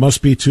Taliban here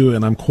must be to,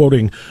 and I'm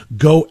quoting,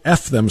 go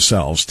F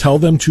themselves. Tell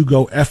them to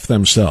go F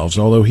themselves,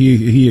 although he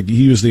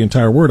used the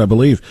entire word, I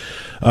believe,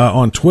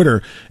 on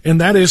Twitter. And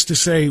that is to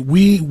say,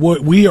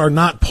 we are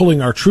not pulling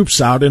our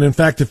troops out, and in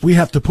fact, if we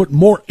have to put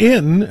more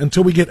in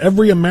until we get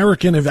every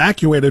American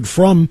evacuated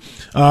from,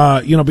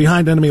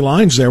 behind enemy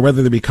lines there,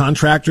 whether they be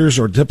contractors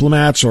or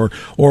diplomats or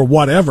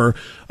whatever,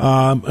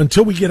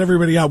 until we get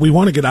everybody out, we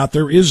want to get out.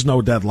 There is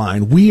no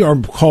deadline. We are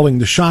calling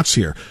the shots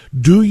here.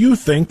 Do you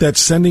think that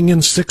sending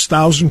in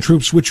 6,000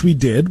 troops, which we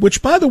did,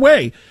 which, by the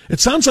way, it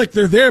sounds like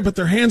they're there, but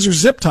their hands are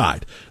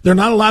zip-tied. They're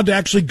not allowed to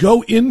actually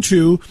go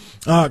into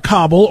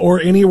Kabul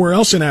or anywhere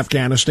else in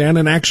Afghanistan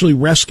and actually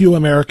rescue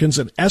Americans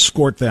and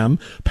escort them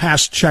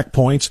past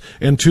checkpoints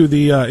into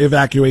the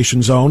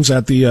evacuation zones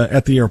at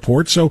the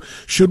airport. So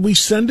should we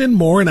send in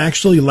more and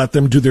actually let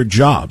them do their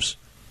jobs?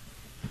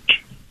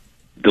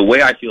 The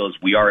way I feel is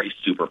we are a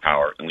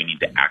superpower, and we need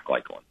to act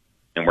like one.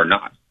 And we're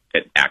not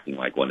acting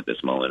like one at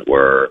this moment.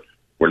 We're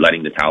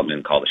letting the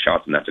Taliban call the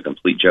shots, and that's a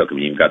complete joke. I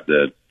mean, you've got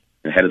the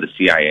head of the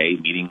CIA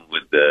meeting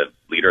with the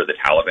leader of the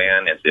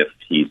Taliban as if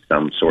he's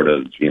some sort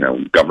of,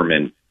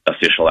 government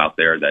official out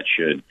there that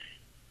should,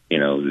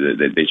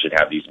 that they should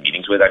have these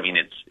meetings with. I mean,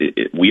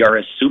 we are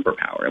a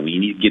superpower, and we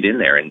need to get in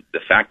there. And the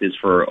fact is,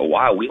 for a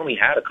while, we only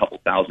had a couple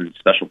thousand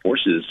special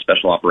forces,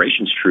 special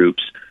operations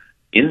troops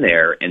in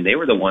there, and they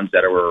were the ones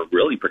that were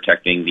really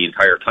protecting the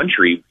entire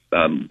country,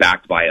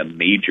 backed by a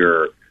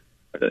major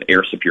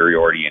air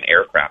superiority and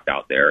aircraft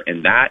out there.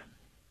 And that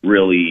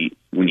really,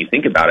 when you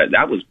think about it,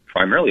 that was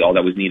primarily all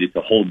that was needed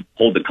to hold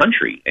the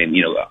country. And,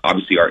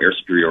 obviously our air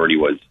superiority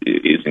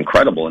is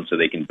incredible, and so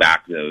they can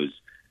back those,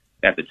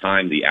 at the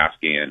time, the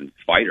Afghan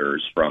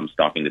fighters from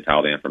stopping the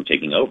Taliban from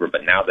taking over.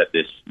 But now that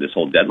this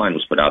whole deadline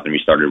was put out, and we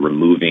started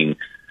removing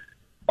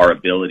our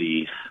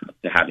ability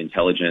to have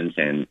intelligence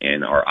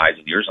and our eyes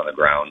and ears on the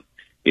ground,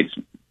 it's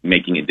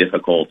making it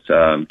difficult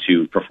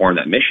to perform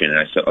that mission.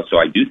 And so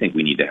I do think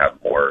we need to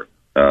have more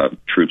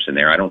troops in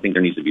there. I don't think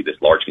there needs to be this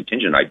large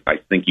contingent. I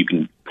think you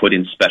can put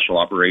in special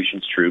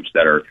operations troops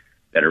that are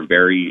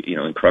very,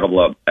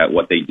 incredible at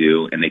what they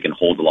do, and they can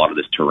hold a lot of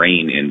this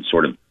terrain and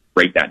sort of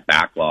break that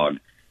backlog,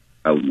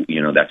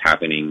 that's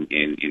happening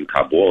in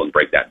Kabul, and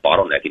break that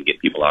bottleneck and get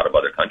people out of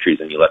other countries.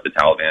 And you let the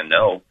Taliban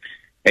know,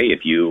 hey,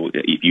 if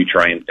you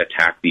try and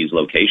attack these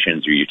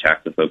locations, or you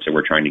attack the folks that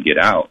we're trying to get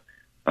out,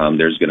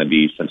 there's going to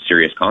be some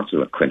serious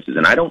consequences.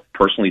 And I don't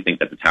personally think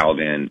that the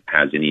Taliban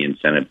has any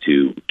incentive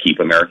to keep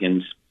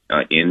Americans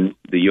in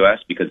the U.S.,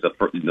 because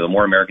the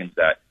more Americans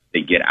that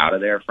they get out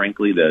of there,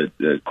 frankly,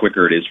 the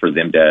quicker it is for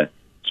them to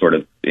sort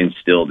of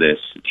instill this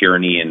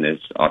tyranny and this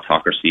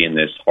autocracy and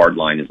this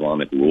hardline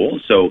Islamic rule.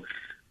 So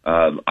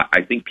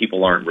I think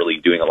people aren't really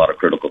doing a lot of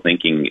critical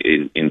thinking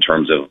in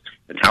terms of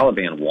the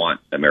Taliban want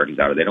Americans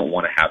out of. They don't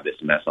want to have this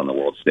mess on the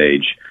world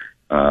stage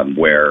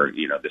where,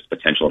 this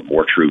potential of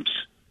more troops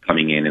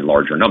coming in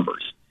larger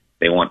numbers.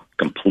 They want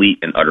complete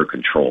and utter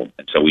control.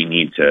 And so we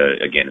need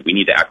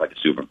to act like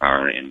a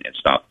superpower and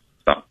stop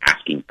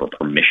asking for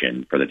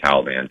permission for the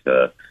Taliban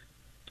to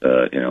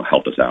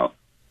help us out.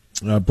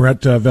 Brett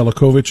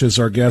Velicovich is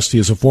our guest. He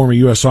is a former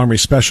U.S. Army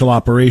Special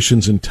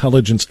Operations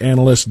Intelligence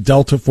Analyst,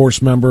 Delta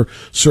Force member,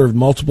 served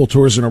multiple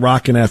tours in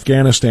Iraq and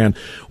Afghanistan.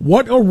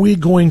 What are we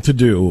going to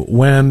do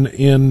when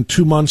in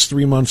 2 months,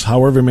 3 months,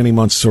 however many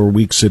months or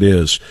weeks it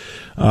is,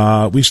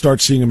 we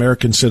start seeing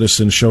American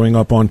citizens showing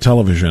up on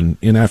television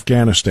in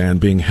Afghanistan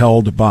being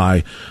held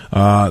by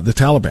the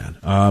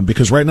Taliban?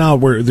 Because right now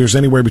there's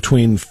anywhere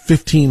between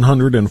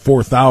 1,500 and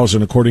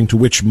 4,000, according to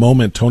which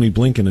moment Tony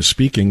Blinken is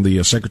speaking,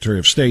 the Secretary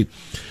of State.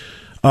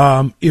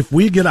 If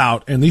we get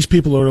out and these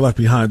people are left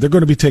behind, they're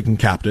going to be taken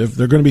captive.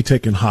 They're going to be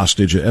taken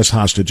as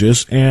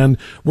hostages, and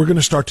we're going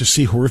to start to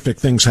see horrific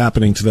things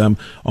happening to them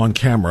on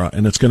camera,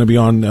 and it's going to be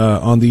on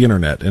the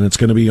internet, and it's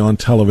going to be on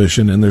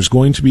television, and there's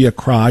going to be a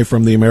cry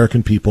from the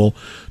American people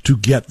to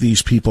get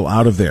these people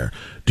out of there.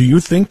 Do you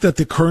think that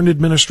the current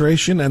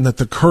administration and that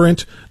the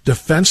current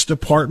Defense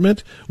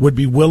Department would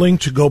be willing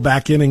to go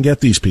back in and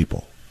get these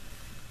people?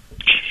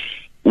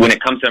 When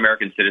it comes to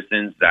American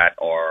citizens that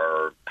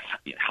are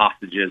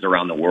hostages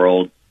around the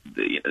world,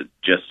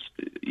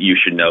 you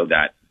should know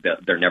that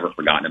they're never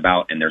forgotten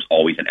about, and there's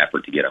always an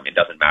effort to get them. It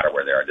doesn't matter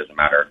where they are. It doesn't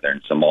matter if they're in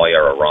Somalia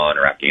or Iran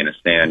or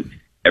Afghanistan.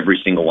 Every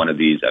single one of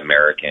these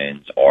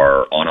Americans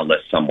are on a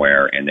list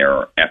somewhere, and there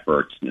are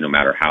efforts, no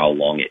matter how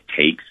long it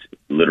takes,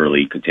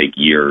 literally could take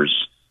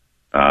years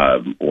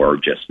or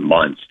just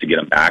months to get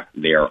them back.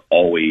 They are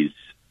always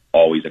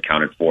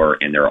accounted for,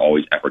 and there are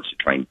always efforts to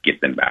try and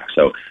get them back.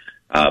 So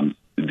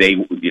they,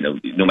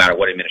 no matter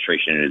what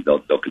administration it is,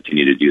 they'll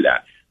continue to do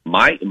that.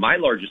 My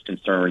largest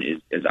concern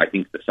is I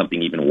think that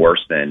something even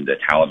worse than the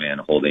Taliban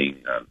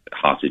holding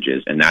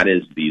hostages, and that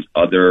is these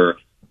other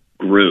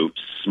groups,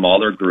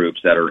 smaller groups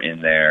that are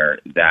in there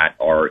that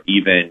are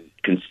even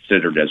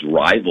considered as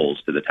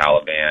rivals to the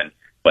Taliban,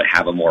 but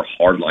have a more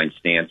hardline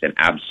stance and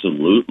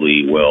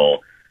absolutely will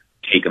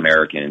take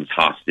Americans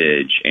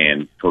hostage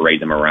and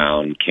parade them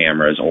around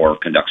cameras or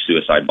conduct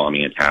suicide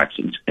bombing attacks.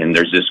 And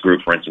there's this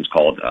group, for instance,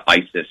 called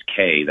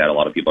ISIS-K that a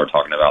lot of people are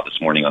talking about this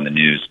morning on the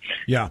news.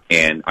 Yeah.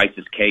 And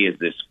ISIS-K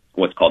is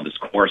what's called this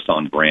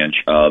Khorasan branch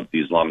of the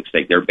Islamic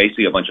State. They're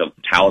basically a bunch of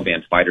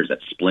Taliban fighters that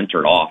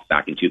splintered off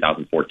back in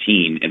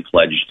 2014 and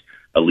pledged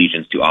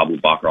allegiance to Abu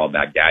Bakr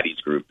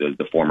al-Baghdadi's group,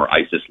 the former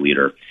ISIS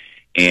leader.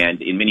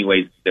 And in many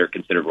ways, they're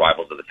considered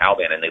rivals of the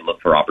Taliban, and they look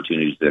for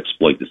opportunities to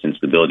exploit this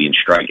instability and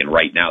strike. And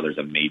right now, there's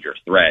a major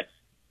threat,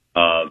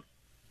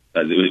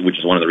 which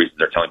is one of the reasons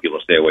they're telling people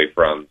to stay away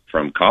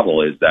from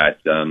Kabul, is that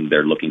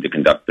they're looking to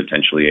conduct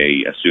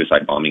potentially a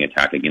suicide bombing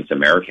attack against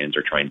Americans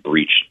or try and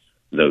breach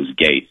those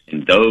gates.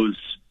 And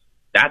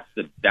that's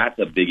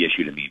a big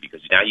issue to me, because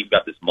now you've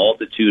got this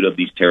multitude of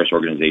these terrorist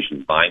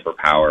organizations vying for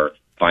power,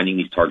 finding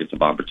these targets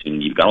of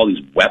opportunity. You've got all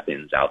these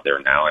weapons out there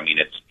now. I mean,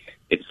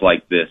 it's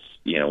like this,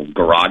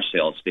 garage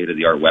sale,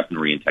 state-of-the-art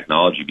weaponry and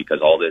technology, because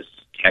all this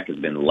tech has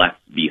been left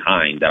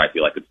behind that I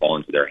feel like could fall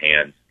into their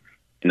hands.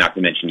 And not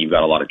to mention, you've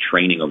got a lot of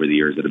training over the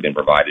years that have been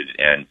provided,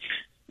 and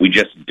we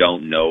just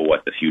don't know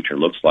what the future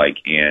looks like,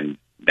 and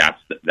that's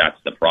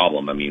the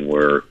problem. I mean,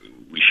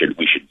 we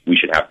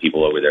should have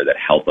people over there that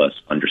help us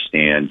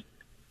understand,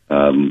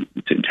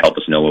 to help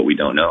us know what we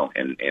don't know.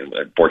 And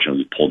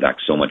unfortunately, we pulled back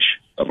so much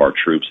of our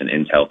troops and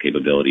intel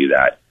capability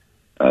that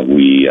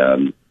we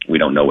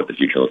don't know what the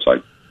future looks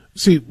like.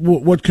 See,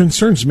 what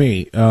concerns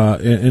me,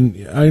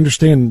 and I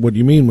understand what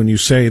you mean when you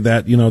say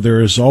that,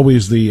 there is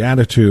always the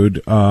attitude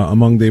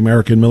among the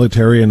American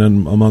military and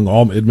among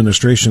all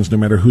administrations, no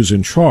matter who's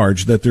in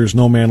charge, that there's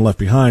no man left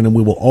behind, and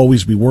we will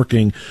always be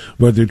working,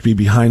 whether it be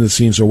behind the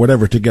scenes or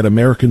whatever, to get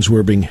Americans who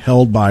are being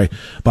held by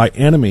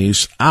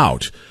enemies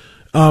out.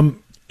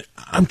 I'm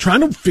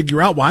trying to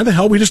figure out why the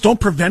hell we just don't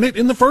prevent it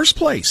in the first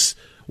place.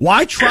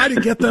 Why try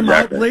to get them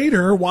out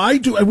later? Why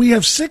do we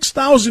have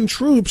 6,000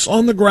 troops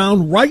on the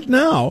ground right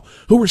now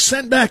who were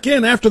sent back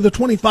in after the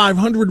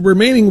 2,500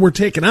 remaining were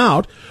taken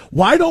out?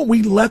 Why don't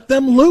we let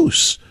them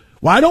loose?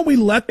 Why don't we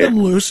let them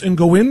loose and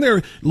go in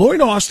there? Lloyd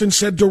Austin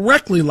said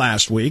directly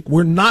last week,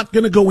 we're not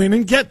going to go in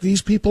and get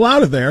these people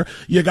out of there.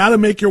 You got to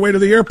make your way to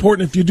the airport,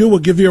 and if you do, we'll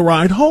give you a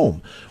ride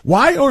home.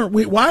 Why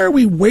are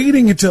we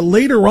waiting until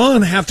later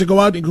on have to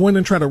go out and go in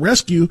and try to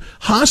rescue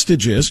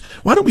hostages?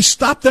 Why don't we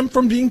stop them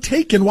from being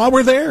taken while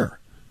we're there?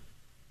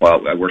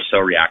 Well, we're so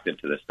reactive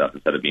to this stuff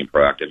instead of being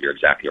proactive. You're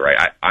exactly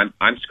right.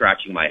 I'm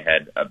scratching my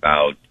head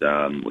about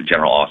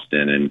General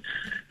Austin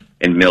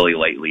and Milley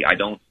lately. I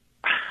don't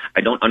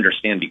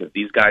understand, because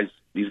these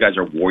guys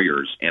are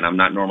warriors, and I'm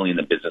not normally in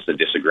the business of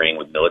disagreeing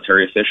with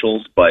military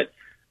officials, but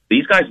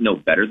these guys know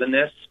better than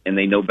this, and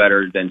they know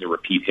better than to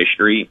repeat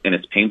history, and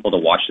it's painful to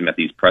watch them at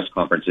these press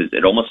conferences.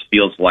 It almost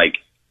feels like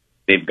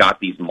they've got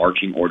these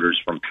marching orders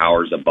from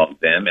powers above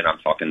them, and I'm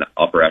talking the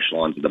upper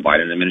echelons of the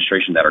Biden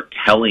administration, that are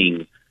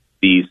telling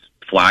these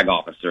flag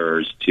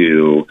officers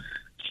to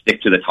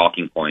stick to the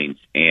talking points.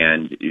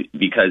 And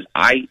because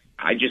I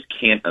just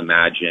can't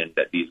imagine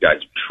that these guys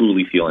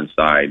truly feel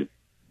inside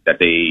that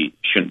they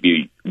shouldn't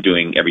be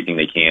doing everything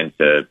they can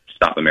to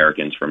stop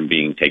Americans from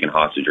being taken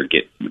hostage or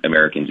get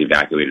Americans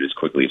evacuated as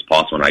quickly as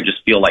possible. And I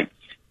just feel like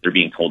they're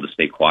being told to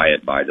stay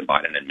quiet by the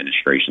Biden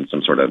administration,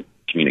 some sort of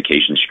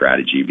communication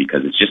strategy,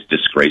 because it's just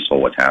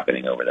disgraceful what's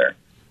happening over there.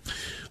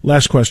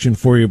 Last question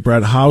for you,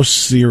 Brett. How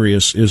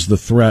serious is the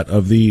threat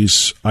of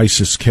these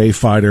ISIS-K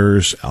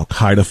fighters,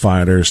 Al-Qaeda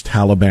fighters,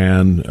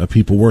 Taliban,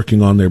 people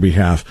working on their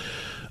behalf?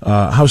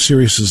 How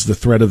serious is the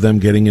threat of them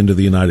getting into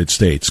the United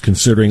States,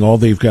 considering all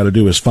they've got to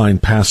do is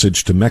find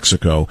passage to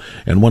Mexico,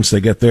 and once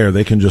they get there,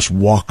 they can just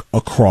walk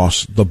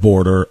across the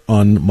border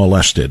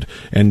unmolested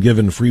and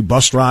given free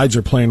bus rides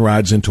or plane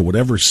rides into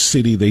whatever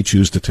city they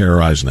choose to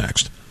terrorize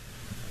next?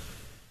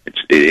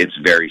 It's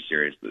very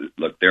serious.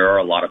 Look, there are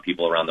a lot of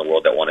people around the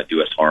world that want to do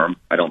us harm.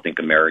 I don't think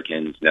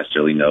Americans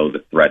necessarily know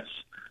the threats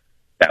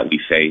that we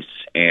face,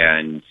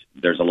 and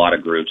there's a lot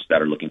of groups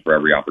that are looking for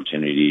every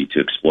opportunity to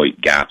exploit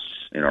gaps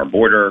in our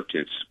border, to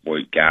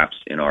exploit gaps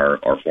in our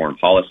foreign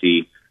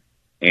policy.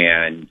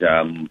 And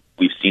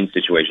we've seen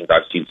situations,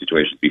 I've seen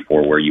situations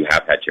before where you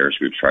have had terrorist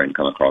groups try and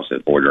come across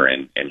that border,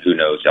 and who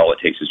knows, all it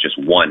takes is just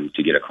one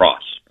to get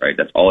across, right?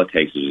 That's all it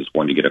takes, is just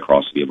one to get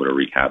across to be able to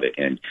wreak havoc.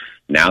 And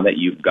now that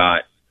you've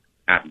got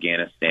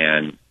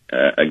Afghanistan,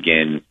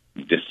 again,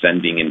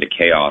 descending into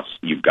chaos,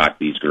 you've got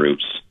these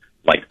groups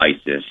like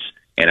ISIS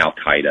and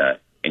Al-Qaeda.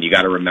 And you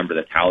got to remember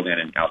the Taliban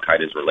and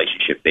Al-Qaeda's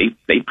relationship.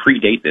 They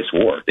predate this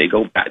war. They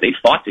go back. They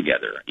fought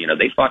together.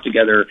 They fought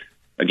together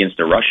against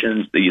the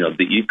Russians.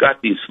 You've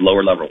got these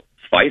lower level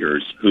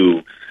fighters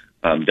who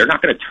they're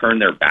not going to turn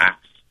their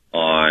backs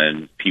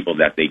on people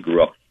that they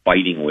grew up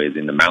fighting with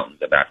in the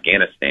mountains of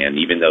Afghanistan.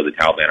 Even though the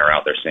Taliban are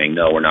out there saying,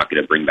 no, we're not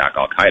going to bring back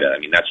Al-Qaeda. I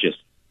mean, that's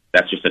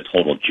just a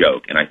total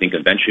joke. And I think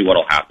eventually what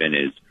will happen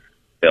is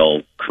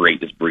they'll create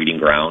this breeding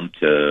ground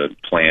to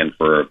plan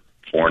for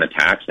foreign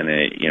attacks, and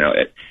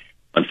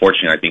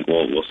unfortunately, I think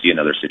we'll see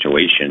another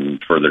situation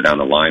further down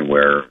the line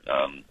where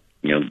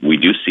we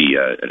do see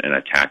an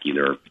attack,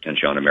 either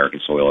potentially on American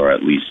soil or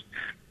at least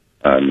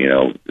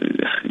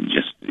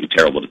just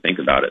terrible to think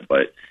about it,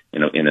 but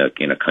in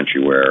a country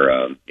where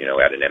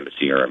at an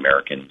embassy or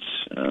Americans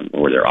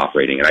where they're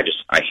operating, and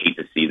I hate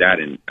to see that,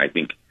 and I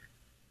think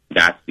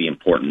that's the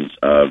importance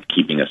of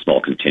keeping a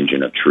small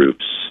contingent of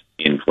troops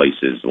in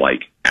places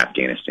like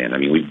Afghanistan. I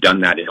mean, we've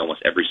done that in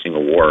almost every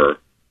single war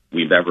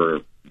we've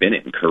ever been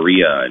in,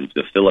 Korea and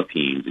the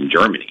Philippines and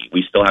Germany.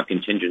 We still have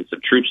contingents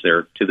of troops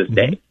there to this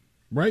day.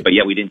 Right. But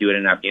yet we didn't do it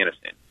in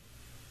Afghanistan.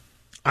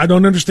 I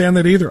don't understand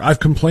that either. I've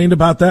complained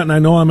about that, and I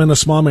know I'm in a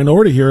small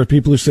minority here of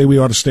people who say we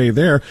ought to stay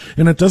there,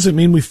 and it doesn't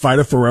mean we fight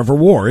a forever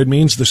war. It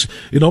means this,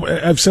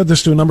 I've said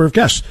this to a number of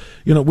guests,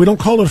 we don't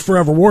call it a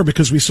forever war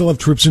because we still have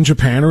troops in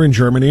Japan or in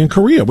Germany and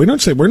Korea. We don't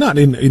say we're not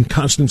in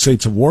constant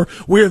states of war.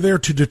 We're there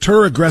to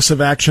deter aggressive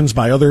actions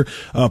by other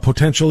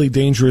potentially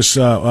dangerous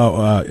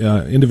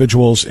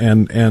individuals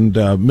and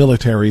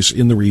militaries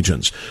in the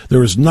regions.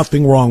 There is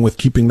nothing wrong with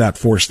keeping that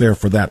force there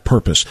for that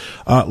purpose.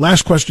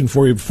 Last question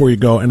for you before you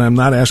go, and I'm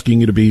not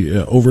asking you to be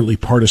overly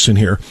partisan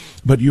here,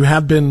 but you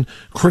have been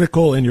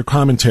critical in your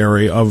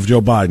commentary of Joe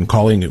Biden,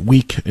 calling it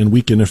weak and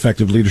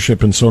ineffective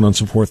leadership and so on and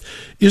so forth.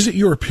 Is it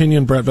your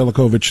opinion, Brett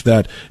Velicovich,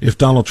 that if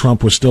Donald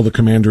Trump was still the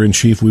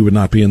commander-in-chief, we would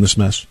not be in this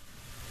mess?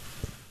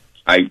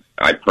 I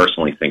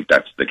personally think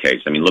that's the case.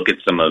 I mean, look at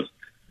some of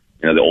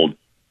the old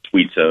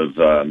tweets of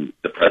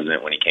the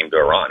president when he came to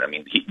Iran. I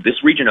mean,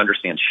 this region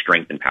understands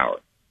strength and power.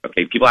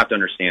 Okay, people have to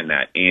understand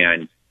that.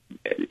 And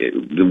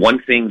the one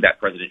thing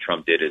that President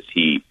Trump did is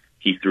he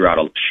threw out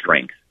a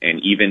strength.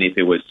 And even if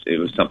it was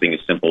something as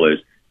simple as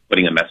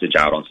putting a message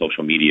out on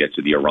social media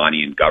to the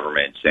Iranian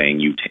government saying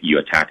you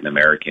attack an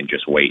American,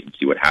 just wait and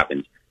see what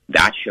happens,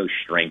 that shows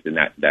strength, and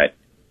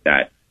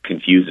that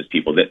confuses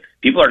people. That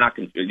people are not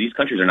these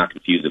countries are not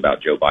confused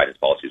about Joe Biden's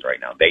policies right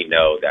now. They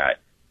know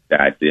that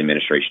the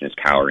administration is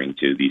cowering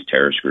to these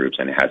terrorist groups,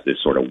 and it has this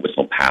sort of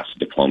whistle past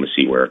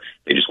diplomacy where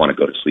they just want to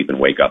go to sleep and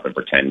wake up and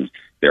pretend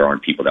there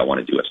aren't people that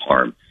want to do us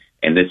harm.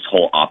 And this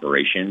whole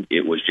operation,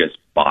 it was just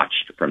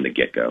botched from the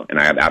get-go. And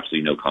I have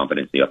absolutely no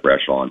confidence in the upper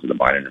echelons of the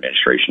Biden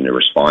administration to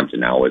respond to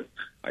now with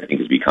I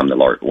think has become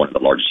one of the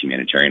largest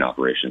humanitarian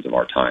operations of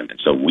our time. And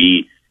so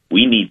we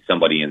need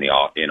somebody in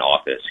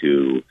office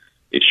who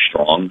is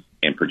strong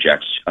and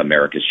projects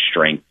America's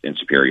strength and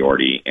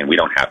superiority, and we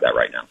don't have that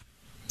right now.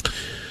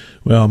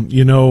 Well,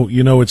 you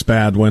know it's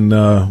bad when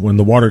the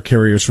water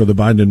carriers for the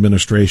Biden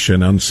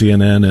administration on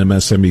CNN,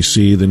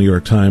 MSNBC, the New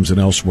York Times, and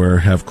elsewhere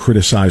have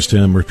criticized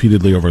him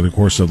repeatedly over the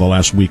course of the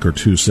last week or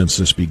two since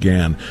this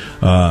began.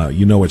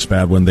 It's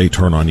bad when they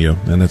turn on you,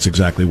 and that's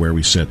exactly where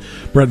we sit.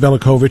 Brett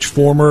Velicovich,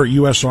 former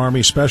U.S.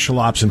 Army Special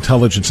Ops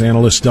Intelligence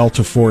Analyst,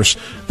 Delta Force,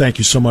 thank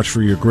you so much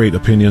for your great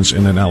opinions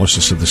and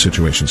analysis of the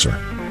situation, sir.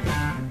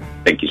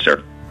 Thank you,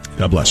 sir.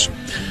 God bless.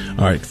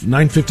 All right,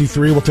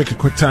 9:53. We'll take a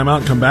quick time out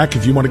and come back.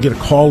 If you want to get a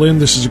call in,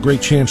 this is a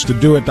great chance to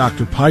do it.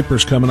 Dr.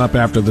 Piper's coming up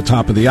after the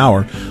top of the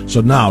hour.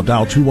 So now,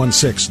 dial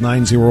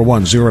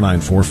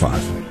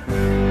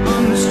 216-901-0945.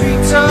 On the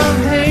streets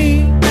of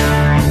hate,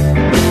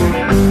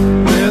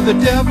 where the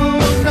devil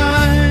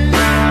lies,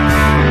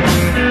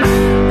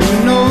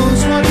 who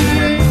knows what he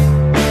is?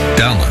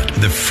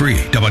 Download the free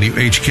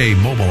WHK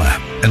mobile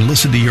app and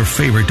listen to your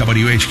favorite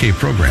WHK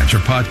programs or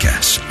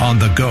podcasts on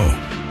the go.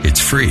 It's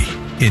free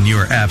in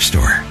your app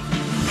store.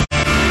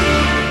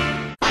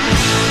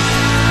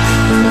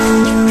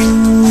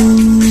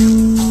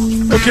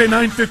 Okay,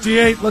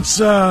 9:58. Let's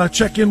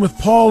check in with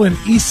Paul in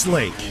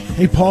Eastlake.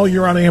 Hey, Paul,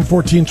 you're on AM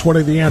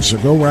 1420. The Answer.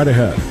 Go right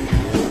ahead.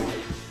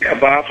 Yeah,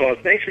 Bob,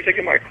 thanks for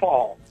taking my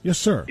call. Yes,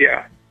 sir.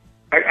 Yeah.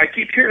 I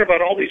keep hearing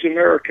about all these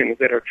Americans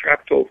that are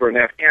trapped over in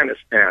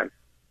Afghanistan.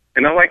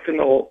 And I'd like to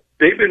know,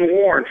 they've been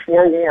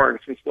forewarned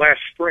since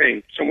last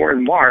spring, somewhere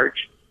in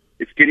March.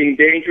 It's getting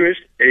dangerous.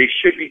 They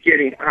should be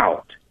getting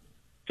out.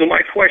 So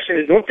my question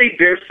is, don't they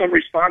bear some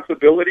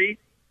responsibility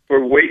for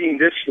waiting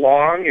this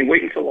long and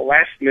waiting until the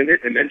last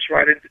minute and then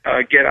try to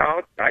get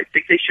out? I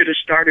think they should have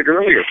started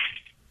earlier.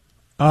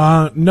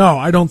 No,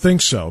 I don't think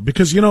so.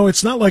 Because,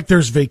 it's not like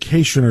there's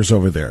vacationers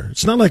over there.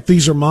 It's not like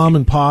these are mom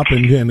and pop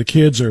and the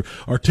kids are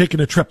taking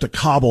a trip to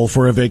Kabul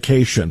for a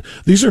vacation.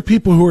 These are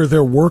people who are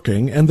there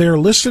working, and they're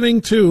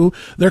listening to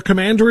their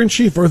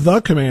commander-in-chief or the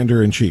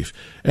commander-in-chief.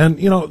 And,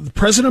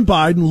 President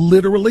Biden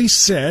literally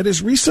said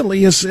as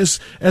recently as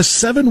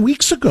 7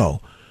 weeks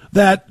ago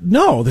that,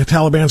 no, the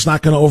Taliban's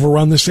not going to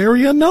overrun this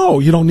area. No,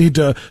 you don't need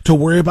to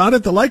worry about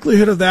it. The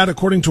likelihood of that,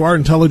 according to our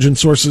intelligence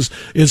sources,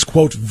 is,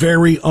 quote,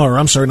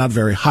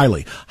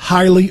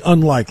 highly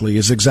unlikely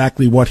is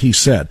exactly what he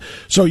said.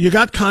 So you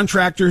got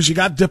contractors, you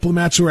got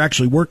diplomats who are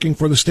actually working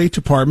for the State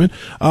Department.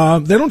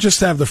 They don't just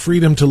have the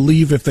freedom to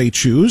leave if they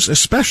choose,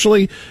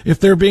 especially if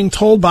they're being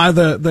told by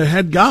the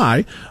head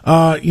guy,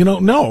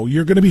 no,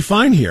 you're going to be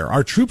fine here.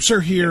 Our troops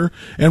are here,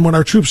 and when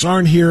our troops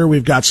aren't here,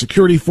 we've got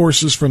security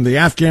forces from the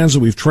Afghans that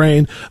we've trained.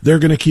 They're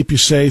going to keep you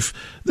safe.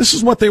 This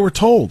is what they were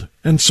told,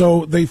 and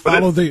so they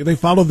follow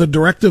the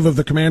directive of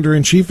the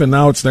commander-in-chief, and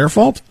now it's their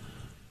fault.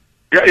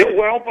 Yeah,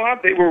 well,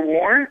 Bob, they were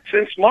warned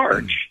since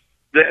March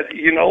that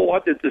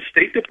that the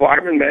State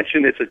Department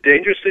mentioned it's a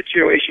dangerous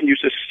situation. You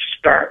should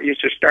start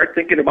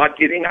thinking about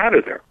getting out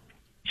of there.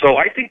 So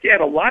I think they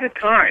had a lot of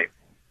time,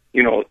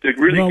 to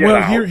really get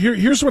out.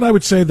 Here's what I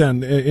would say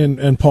then,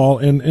 and Paul,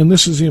 and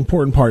this is the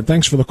important part.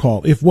 Thanks for the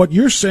call. If what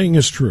you're saying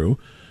is true,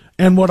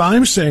 and what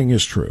I'm saying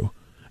is true,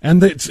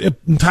 and it's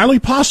entirely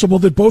possible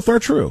that both are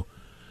true,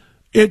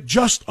 it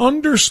just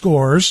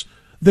underscores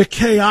the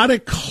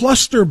chaotic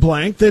cluster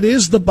blank that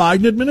is the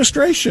Biden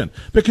administration,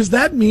 because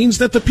that means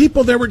that the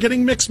people there were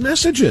getting mixed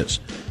messages.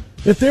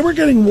 If they were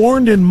getting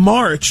warned in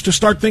March to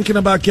start thinking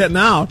about getting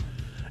out,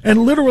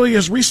 and literally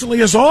as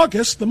recently as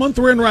August, the month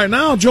we're in right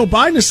now, Joe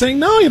Biden is saying,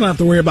 no, you don't have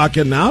to worry about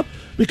getting out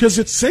because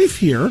it's safe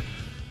here.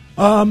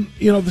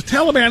 The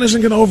Taliban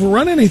isn't going to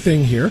overrun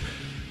anything here.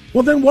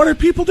 Well, then what are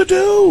people to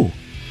do?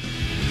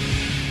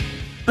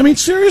 I mean,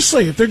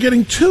 seriously, if they're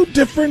getting two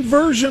different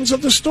versions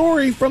of the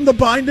story from the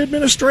Biden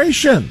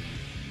administration,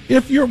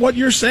 if what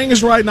you're saying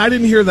is right, and I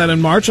didn't hear that in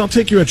March, I'll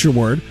take you at your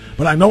word,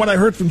 but I know what I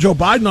heard from Joe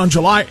Biden on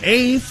July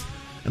 8th,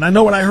 and I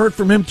know what I heard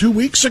from him 2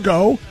 weeks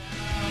ago.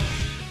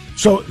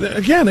 So,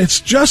 again,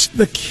 it's just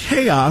the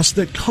chaos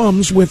that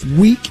comes with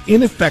weak,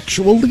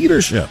 ineffectual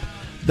leadership.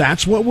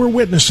 That's what we're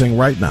witnessing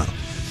right now.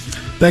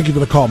 Thank you for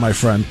the call, my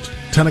friend.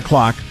 10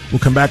 o'clock. We'll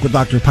come back with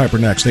Dr. Piper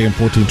next, AM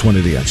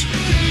 1420, The Answer.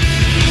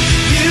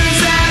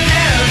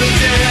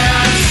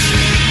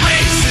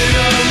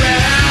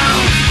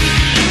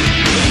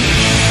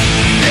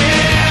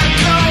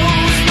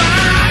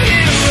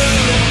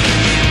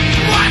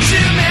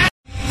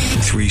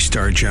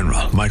 Three-star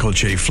General Michael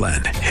J.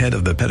 Flynn, head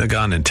of the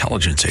Pentagon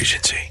Intelligence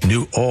Agency,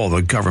 knew all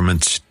the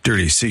government's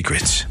dirty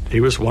secrets. He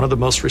was one of the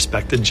most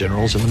respected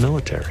generals in the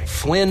military.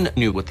 Flynn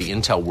knew what the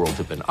intel world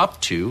had been up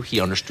to.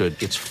 He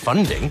understood its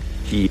funding.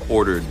 He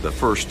ordered the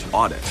first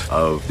audit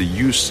of the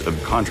use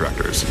of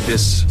contractors.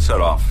 This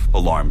set off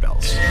alarm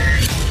bells.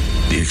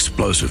 The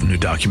explosive new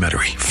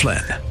documentary,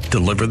 Flynn,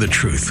 Deliver the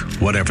Truth,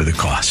 Whatever the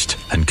Cost,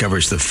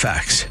 uncovers the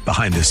facts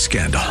behind this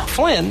scandal.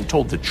 Flynn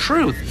told the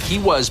truth. He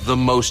was the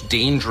most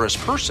dangerous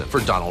person for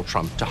Donald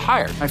Trump to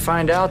hire. I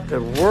find out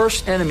the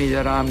worst enemy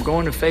that I'm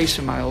going to face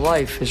in my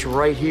life is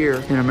right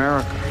here in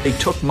America. They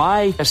took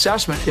my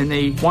assessment and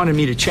they wanted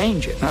me to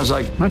change it. And I was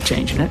like, I'm not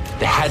changing it.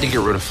 They had to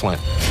get rid of Flynn.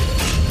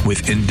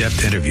 With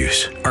in-depth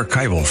interviews,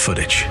 archival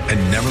footage,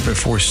 and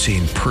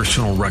never-before-seen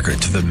personal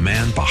records of the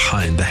man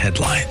behind the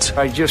headlines.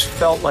 I just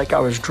felt like I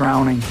was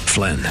drowning.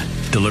 Flynn,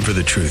 Deliver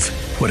the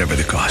Truth, Whatever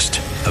the Cost.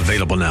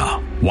 Available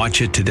now.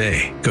 Watch it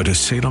today. Go to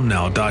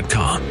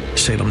salemnow.com.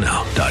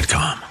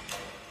 salemnow.com.